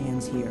in your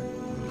hands here,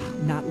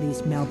 not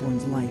least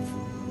Malborn's life.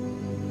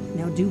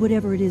 Now do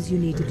whatever it is you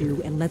need to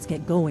do, and let's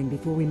get going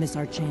before we miss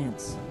our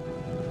chance.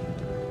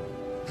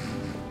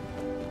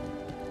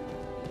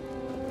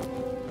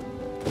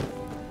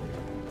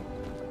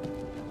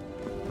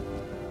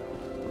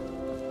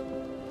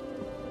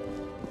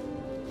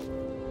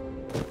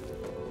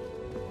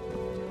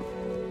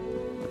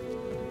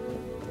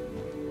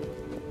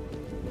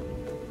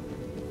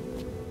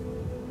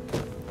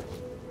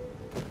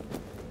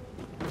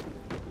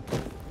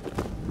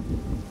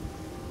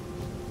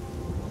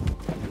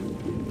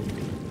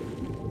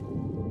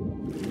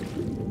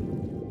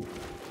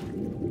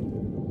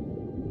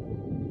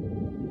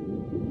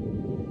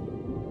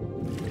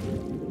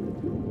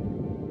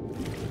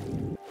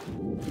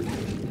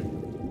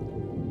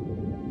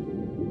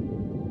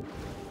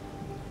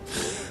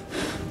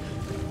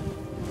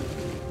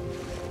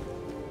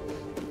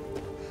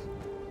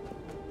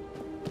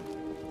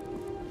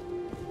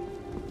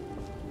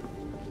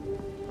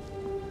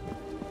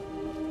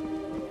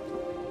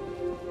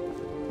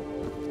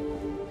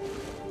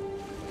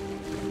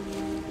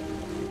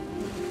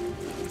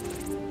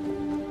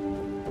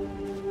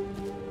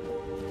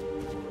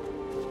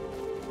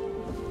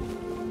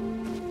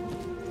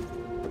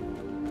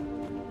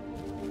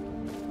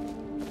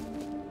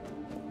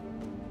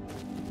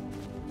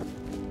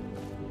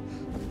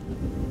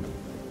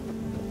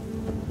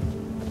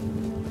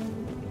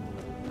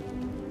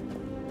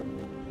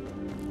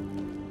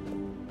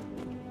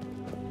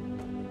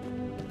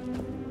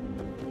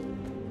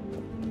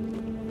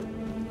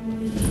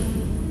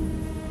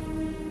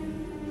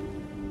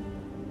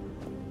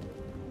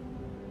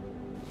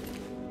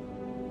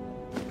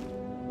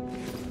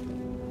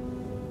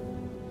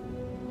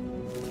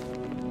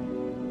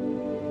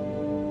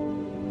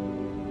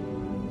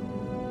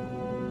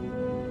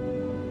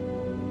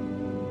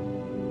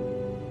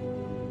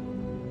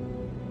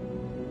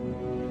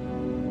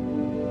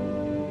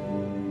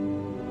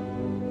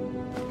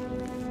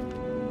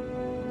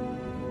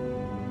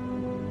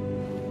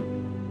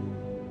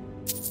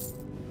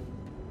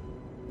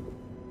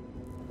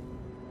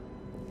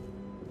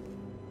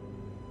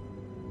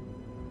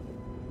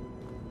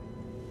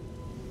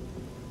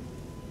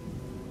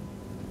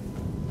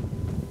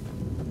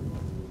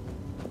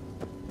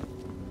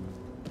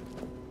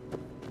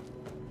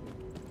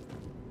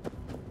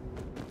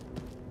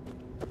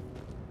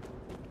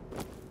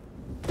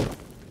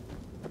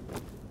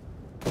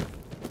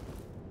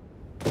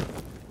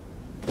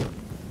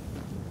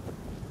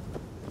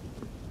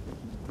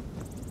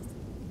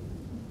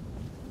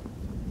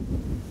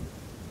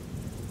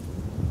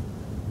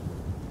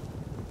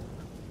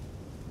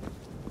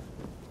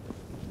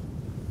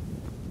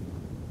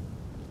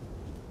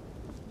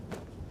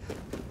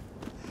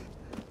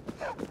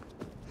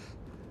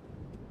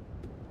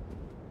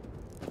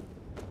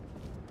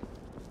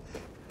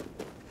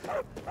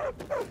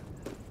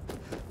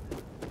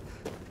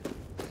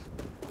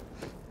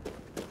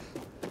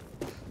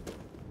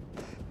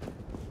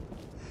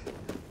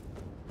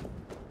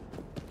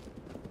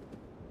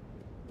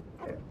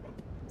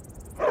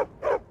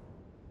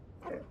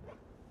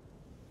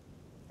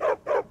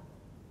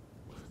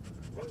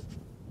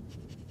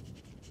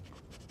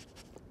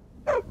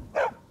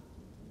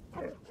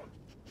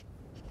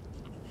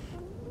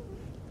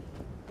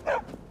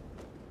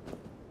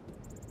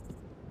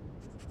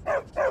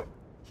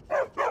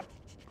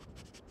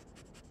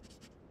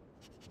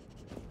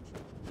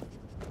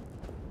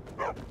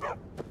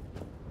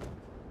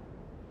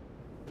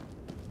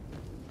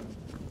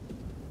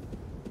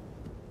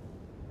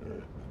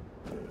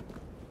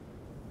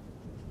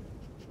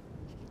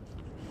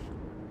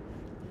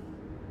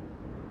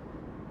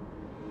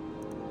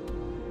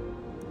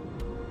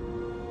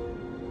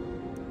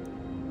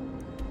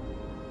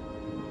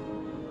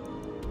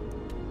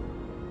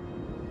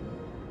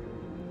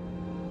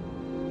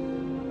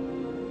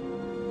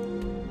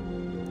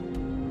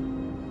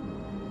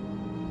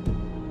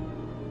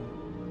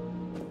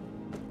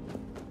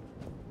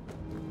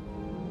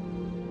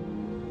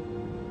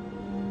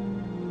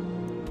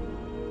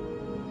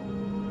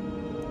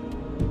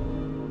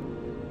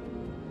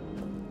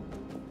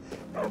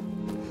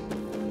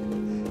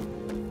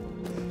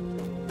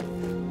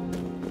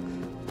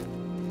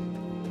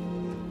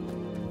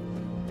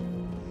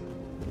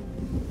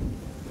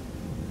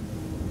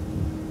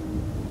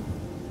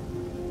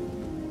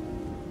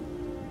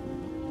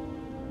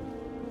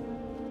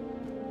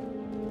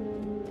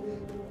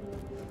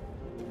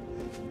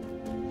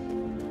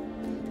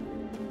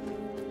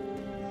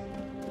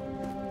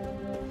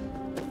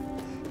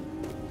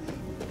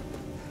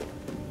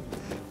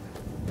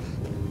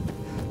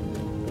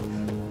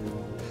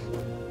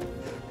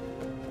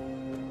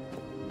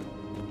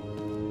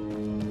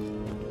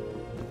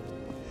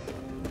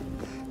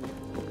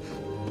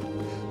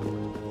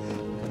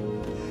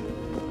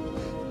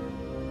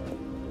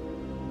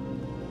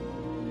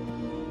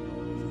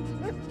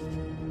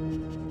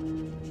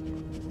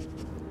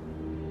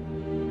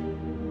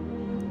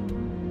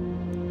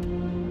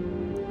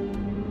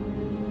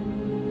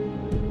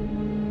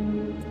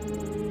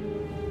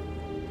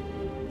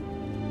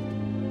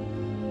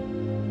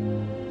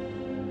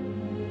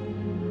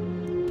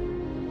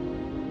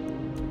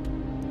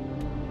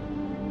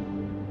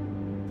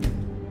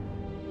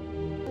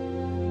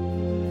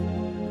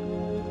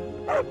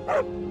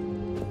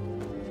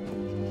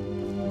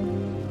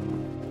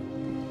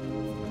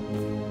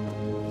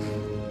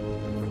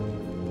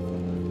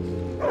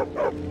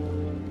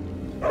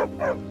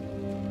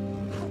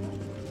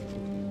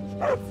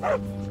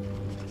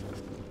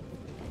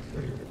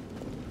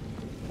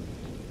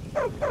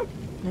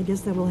 I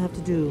guess that will have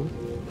to do.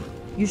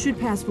 You should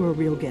pass for a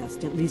real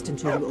guest, at least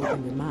until you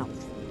open your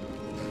mouth.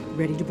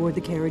 Ready to board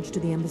the carriage to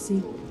the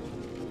embassy?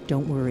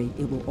 Don't worry,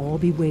 it will all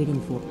be waiting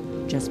for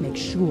you. Just make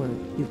sure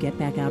you get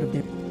back out of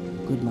there.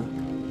 Good luck.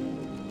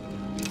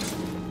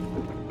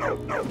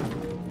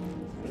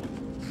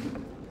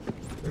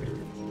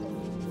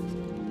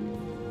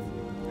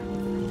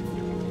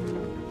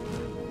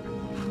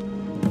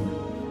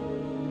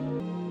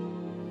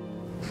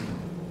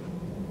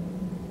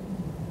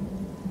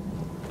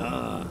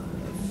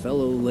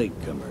 Fellow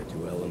latecomer to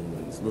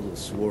Ellenwood's little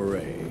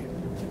soiree.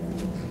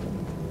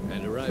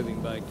 And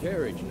arriving by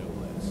carriage, no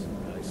less.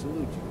 I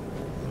salute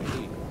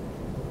you.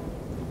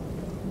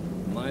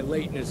 My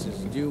lateness is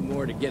due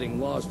more to getting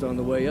lost on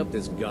the way up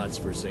this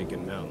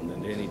god's-forsaken mountain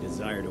than to any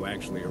desire to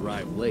actually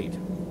arrive late.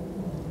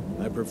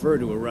 I prefer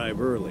to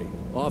arrive early,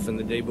 often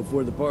the day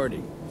before the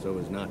party, so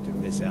as not to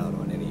miss out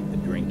on any of the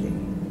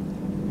drinking.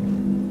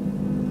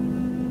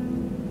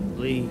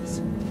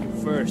 Please,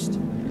 you first.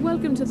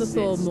 Welcome to the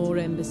Thormore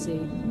Embassy.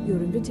 Your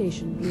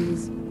invitation,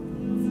 please.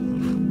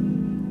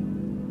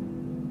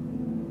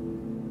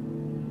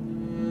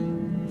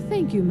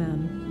 Thank you,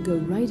 ma'am. Go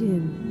right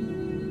in.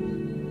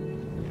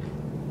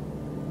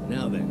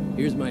 Now then,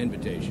 here's my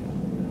invitation.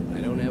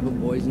 I don't have a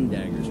poison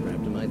dagger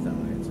strapped to my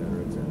thigh,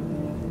 etc., etc.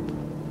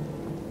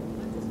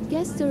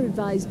 Guests are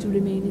advised to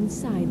remain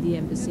inside the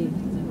embassy.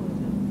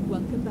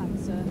 Welcome back,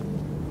 sir.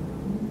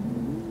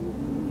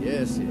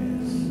 Yes,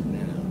 yes.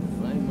 Now,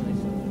 find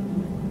myself.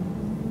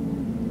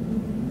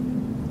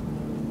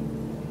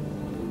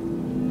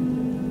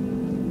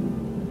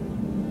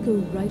 Go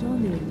right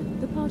on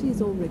in. The party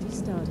has already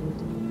started.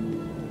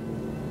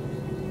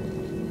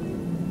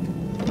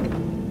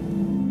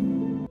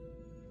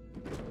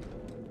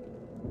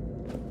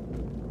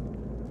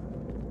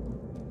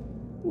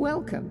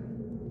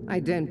 Welcome. I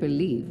don't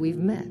believe we've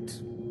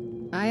met.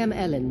 I am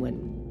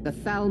Elenwen, the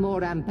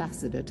Thalmor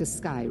ambassador to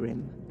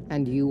Skyrim.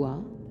 And you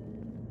are?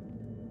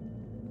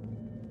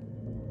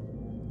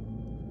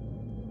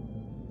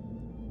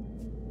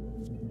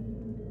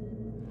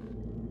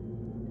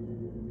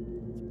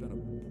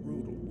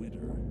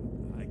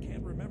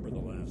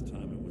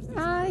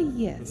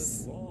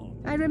 Yes.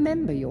 I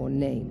remember your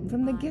name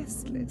from the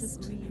guest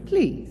list.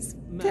 Please,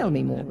 tell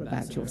me more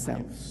about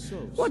yourself.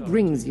 What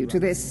brings you to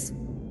this...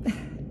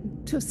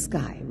 to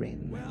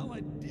Skyrim?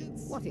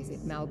 What is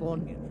it,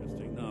 Malborn?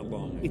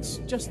 It's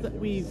just that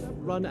we've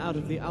run out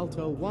of the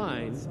Alto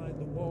wine.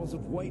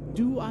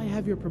 Do I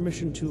have your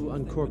permission to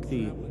uncork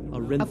the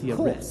Arinthia Of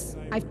course.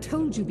 I've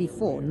told you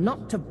before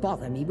not to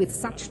bother me with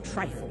such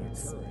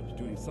trifles.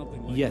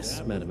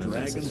 Yes, Madam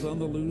Dragons Ambassador. on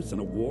the loose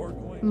and a war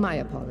going. My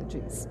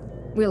apologies.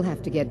 We'll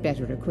have to get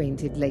better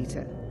acquainted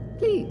later.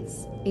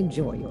 Please,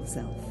 enjoy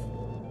yourself.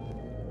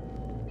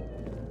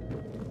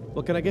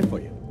 What can I get for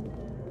you?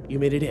 You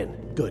made it in.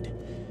 Good.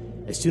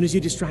 As soon as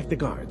you distract the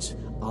guards,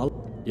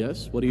 I'll...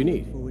 Yes? What do you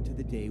need? Forward to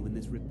the day when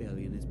this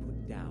rebellion is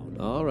put down.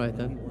 All right,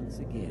 then. We once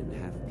again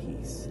have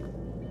peace.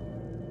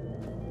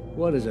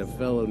 What does a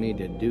fellow need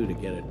to do to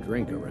get a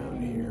drink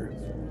around here?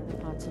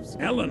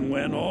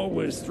 Elenwen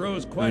always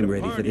throws quite I'm a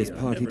ready party. for this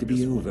party to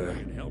be over.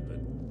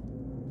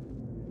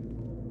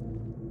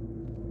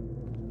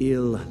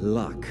 Ill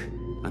luck.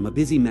 I'm a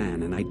busy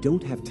man and I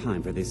don't have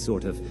time for this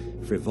sort of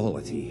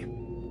frivolity.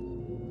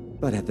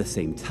 But at the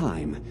same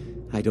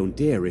time, I don't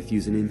dare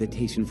refuse an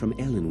invitation from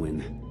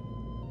Elenwen.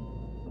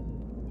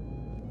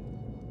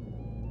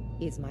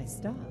 Is my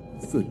staff.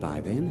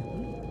 Goodbye, then.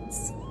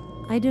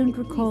 I don't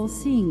recall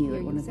seeing you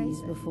at one of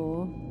these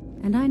before,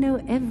 and I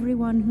know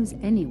everyone who's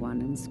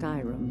anyone in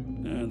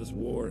Skyrim. This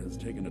war has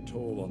taken a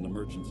toll on the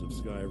merchants of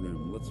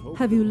Skyrim. Let's hope.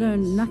 Have you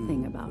learned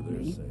nothing about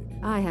me?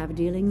 I have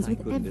dealings with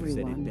Couldn't have said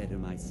it everyone. better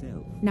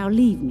myself. Now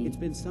leave me. It's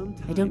been some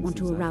time I don't want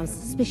to since I've arouse had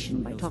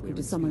suspicion by elsewhere talking to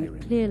in someone who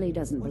Skyrim. clearly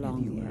doesn't What have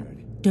belong you here.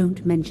 heard?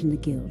 Don't mention the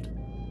guild.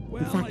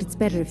 In fact, it's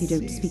better if you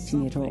don't see speak to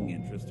me at all. something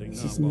interesting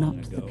This not is long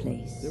not the ago.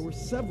 place. There were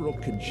several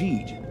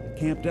Khajiit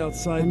camped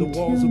outside the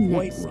Until walls of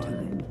next Whiterun.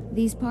 time.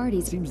 These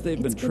parties, Seems they've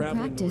been it's good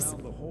traveling practice.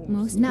 around the whole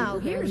Most Now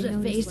people here's barely a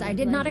notice face what I I'm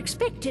did not wearing.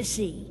 expect to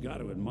see.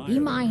 Gotta admire Be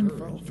their mindful,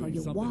 courage for doing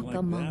you something walk like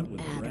among that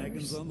with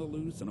dragons adders. on the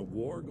loose and a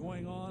war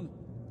going on.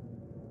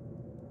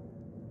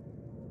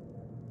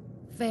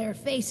 Fair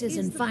faces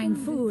and fine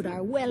food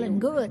are well and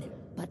good,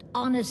 but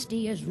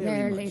honesty is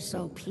rarely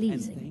so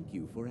pleasing. Thank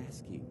you for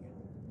asking.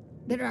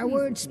 There are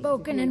words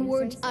spoken and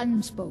words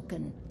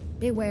unspoken.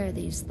 Beware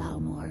these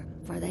Thalmor,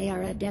 for they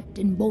are adept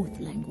in both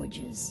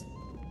languages.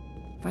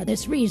 For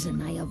this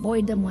reason, I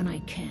avoid them when I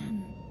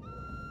can.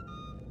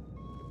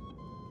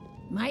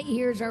 My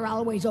ears are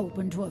always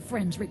open to a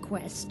friend's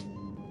request.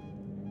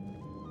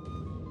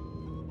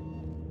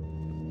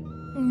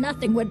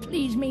 Nothing would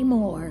please me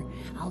more.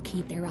 I'll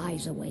keep their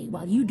eyes away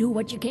while you do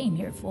what you came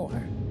here for.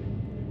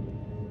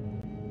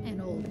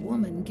 An old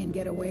woman can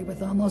get away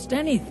with almost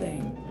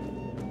anything.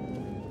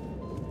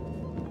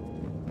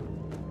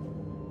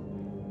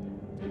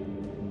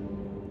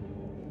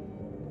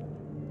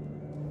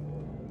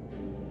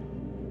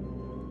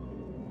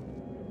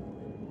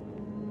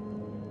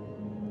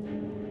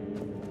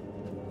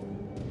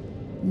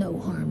 No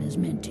harm is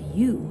meant to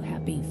you,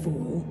 happy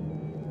fool.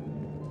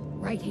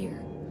 Right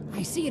here.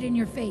 I see it in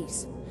your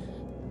face.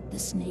 The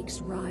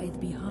snakes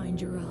writhe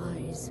behind your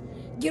eyes.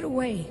 Get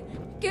away!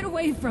 Get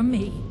away from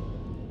me!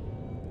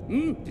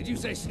 Did you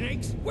say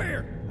snakes?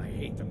 Where? I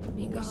hate them.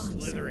 Be gone,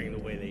 slithering the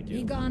way they do.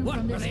 Be gone What?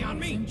 from Are this they on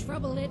house me? and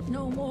trouble it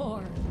no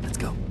more. Let's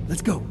go.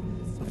 Let's go.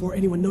 Before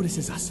anyone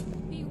notices us.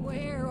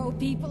 Beware, O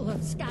people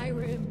of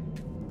Skyrim.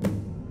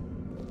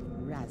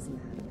 Razlan,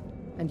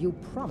 and you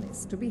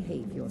promise to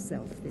behave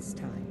yourself this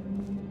time.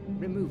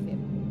 Remove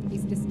him.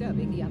 He's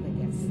disturbing the other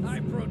guests.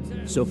 I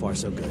protest. So far,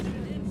 so good.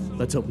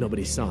 Let's hope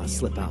nobody saw us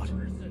slip out.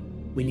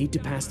 We need to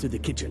pass through the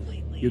kitchen.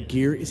 Your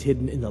gear is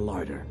hidden in the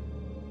larder.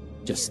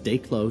 Just stay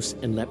close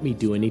and let me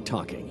do any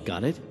talking.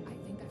 Got it?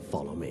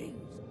 Follow me.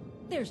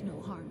 There's no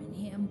harm in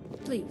him.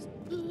 Please,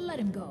 let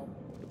him go.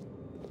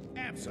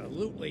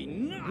 Absolutely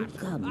not. Who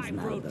comes, I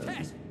Maluril?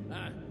 protest.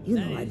 You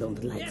know I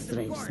don't like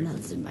strange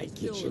smells in my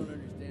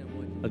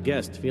kitchen. A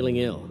guest feeling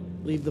ill.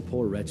 Leave the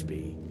poor wretch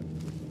be.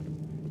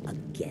 A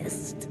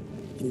guest?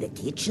 In the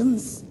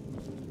kitchens?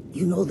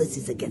 You know this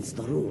is against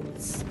the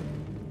rules.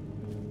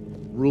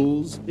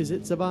 Rules, is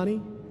it,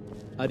 Savani?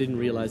 I didn't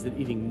realize that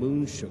eating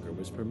moon sugar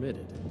was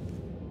permitted.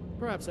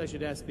 Perhaps I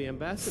should ask the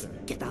ambassador.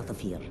 Get out of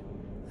here.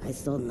 I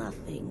saw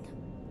nothing.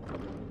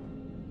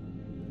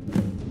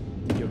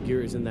 Your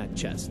gear is in that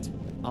chest.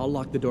 I'll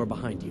lock the door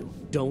behind you.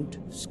 Don't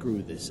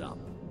screw this up.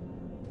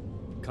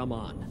 Come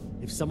on.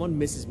 If someone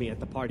misses me at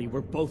the party, we're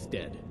both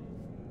dead.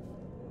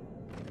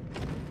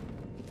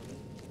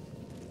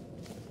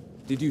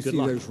 Did you Good see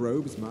luck. those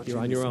robes marching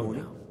You're on your this own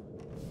morning?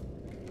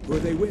 now. Who are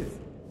they with?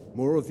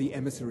 More of the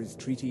emissaries'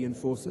 treaty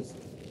enforcers?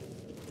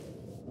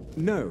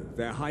 No,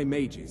 they're high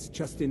mages,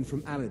 just in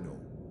from Alinor.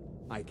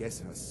 I guess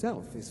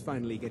herself is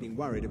finally getting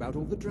worried about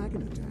all the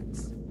dragon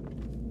attacks.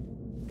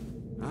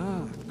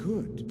 Ah,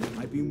 good.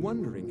 I've been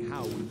wondering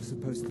how we were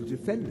supposed to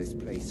defend this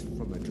place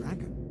from a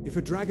dragon. If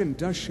a dragon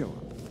does show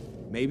up,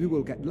 maybe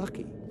we'll get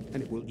lucky,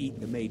 and it will eat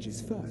the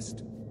mages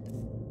first.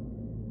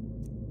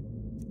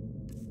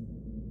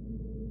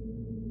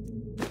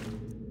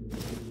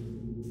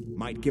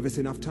 Might give us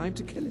enough time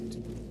to kill it.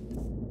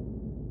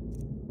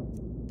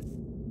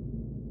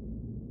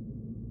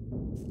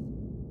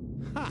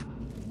 Ha!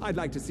 I'd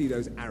like to see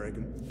those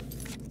arrogant...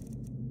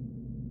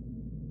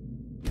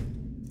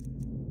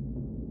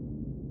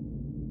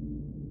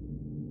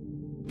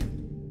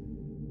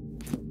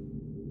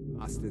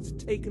 bastards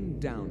taken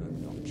down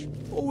a notch.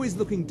 Always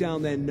looking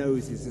down their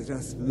noses at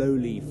us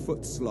lowly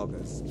foot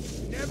sloggers.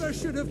 Never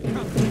should have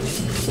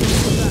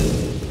come.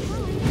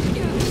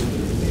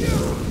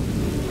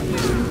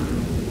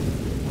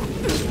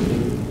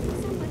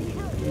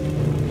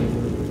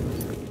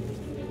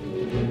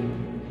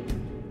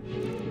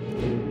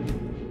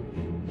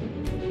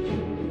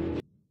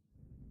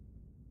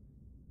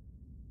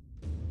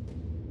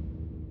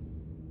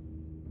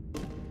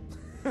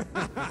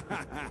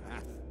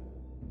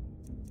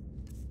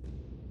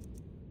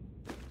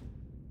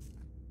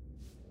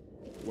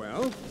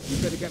 Well,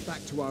 we better get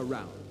back to our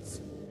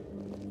rounds.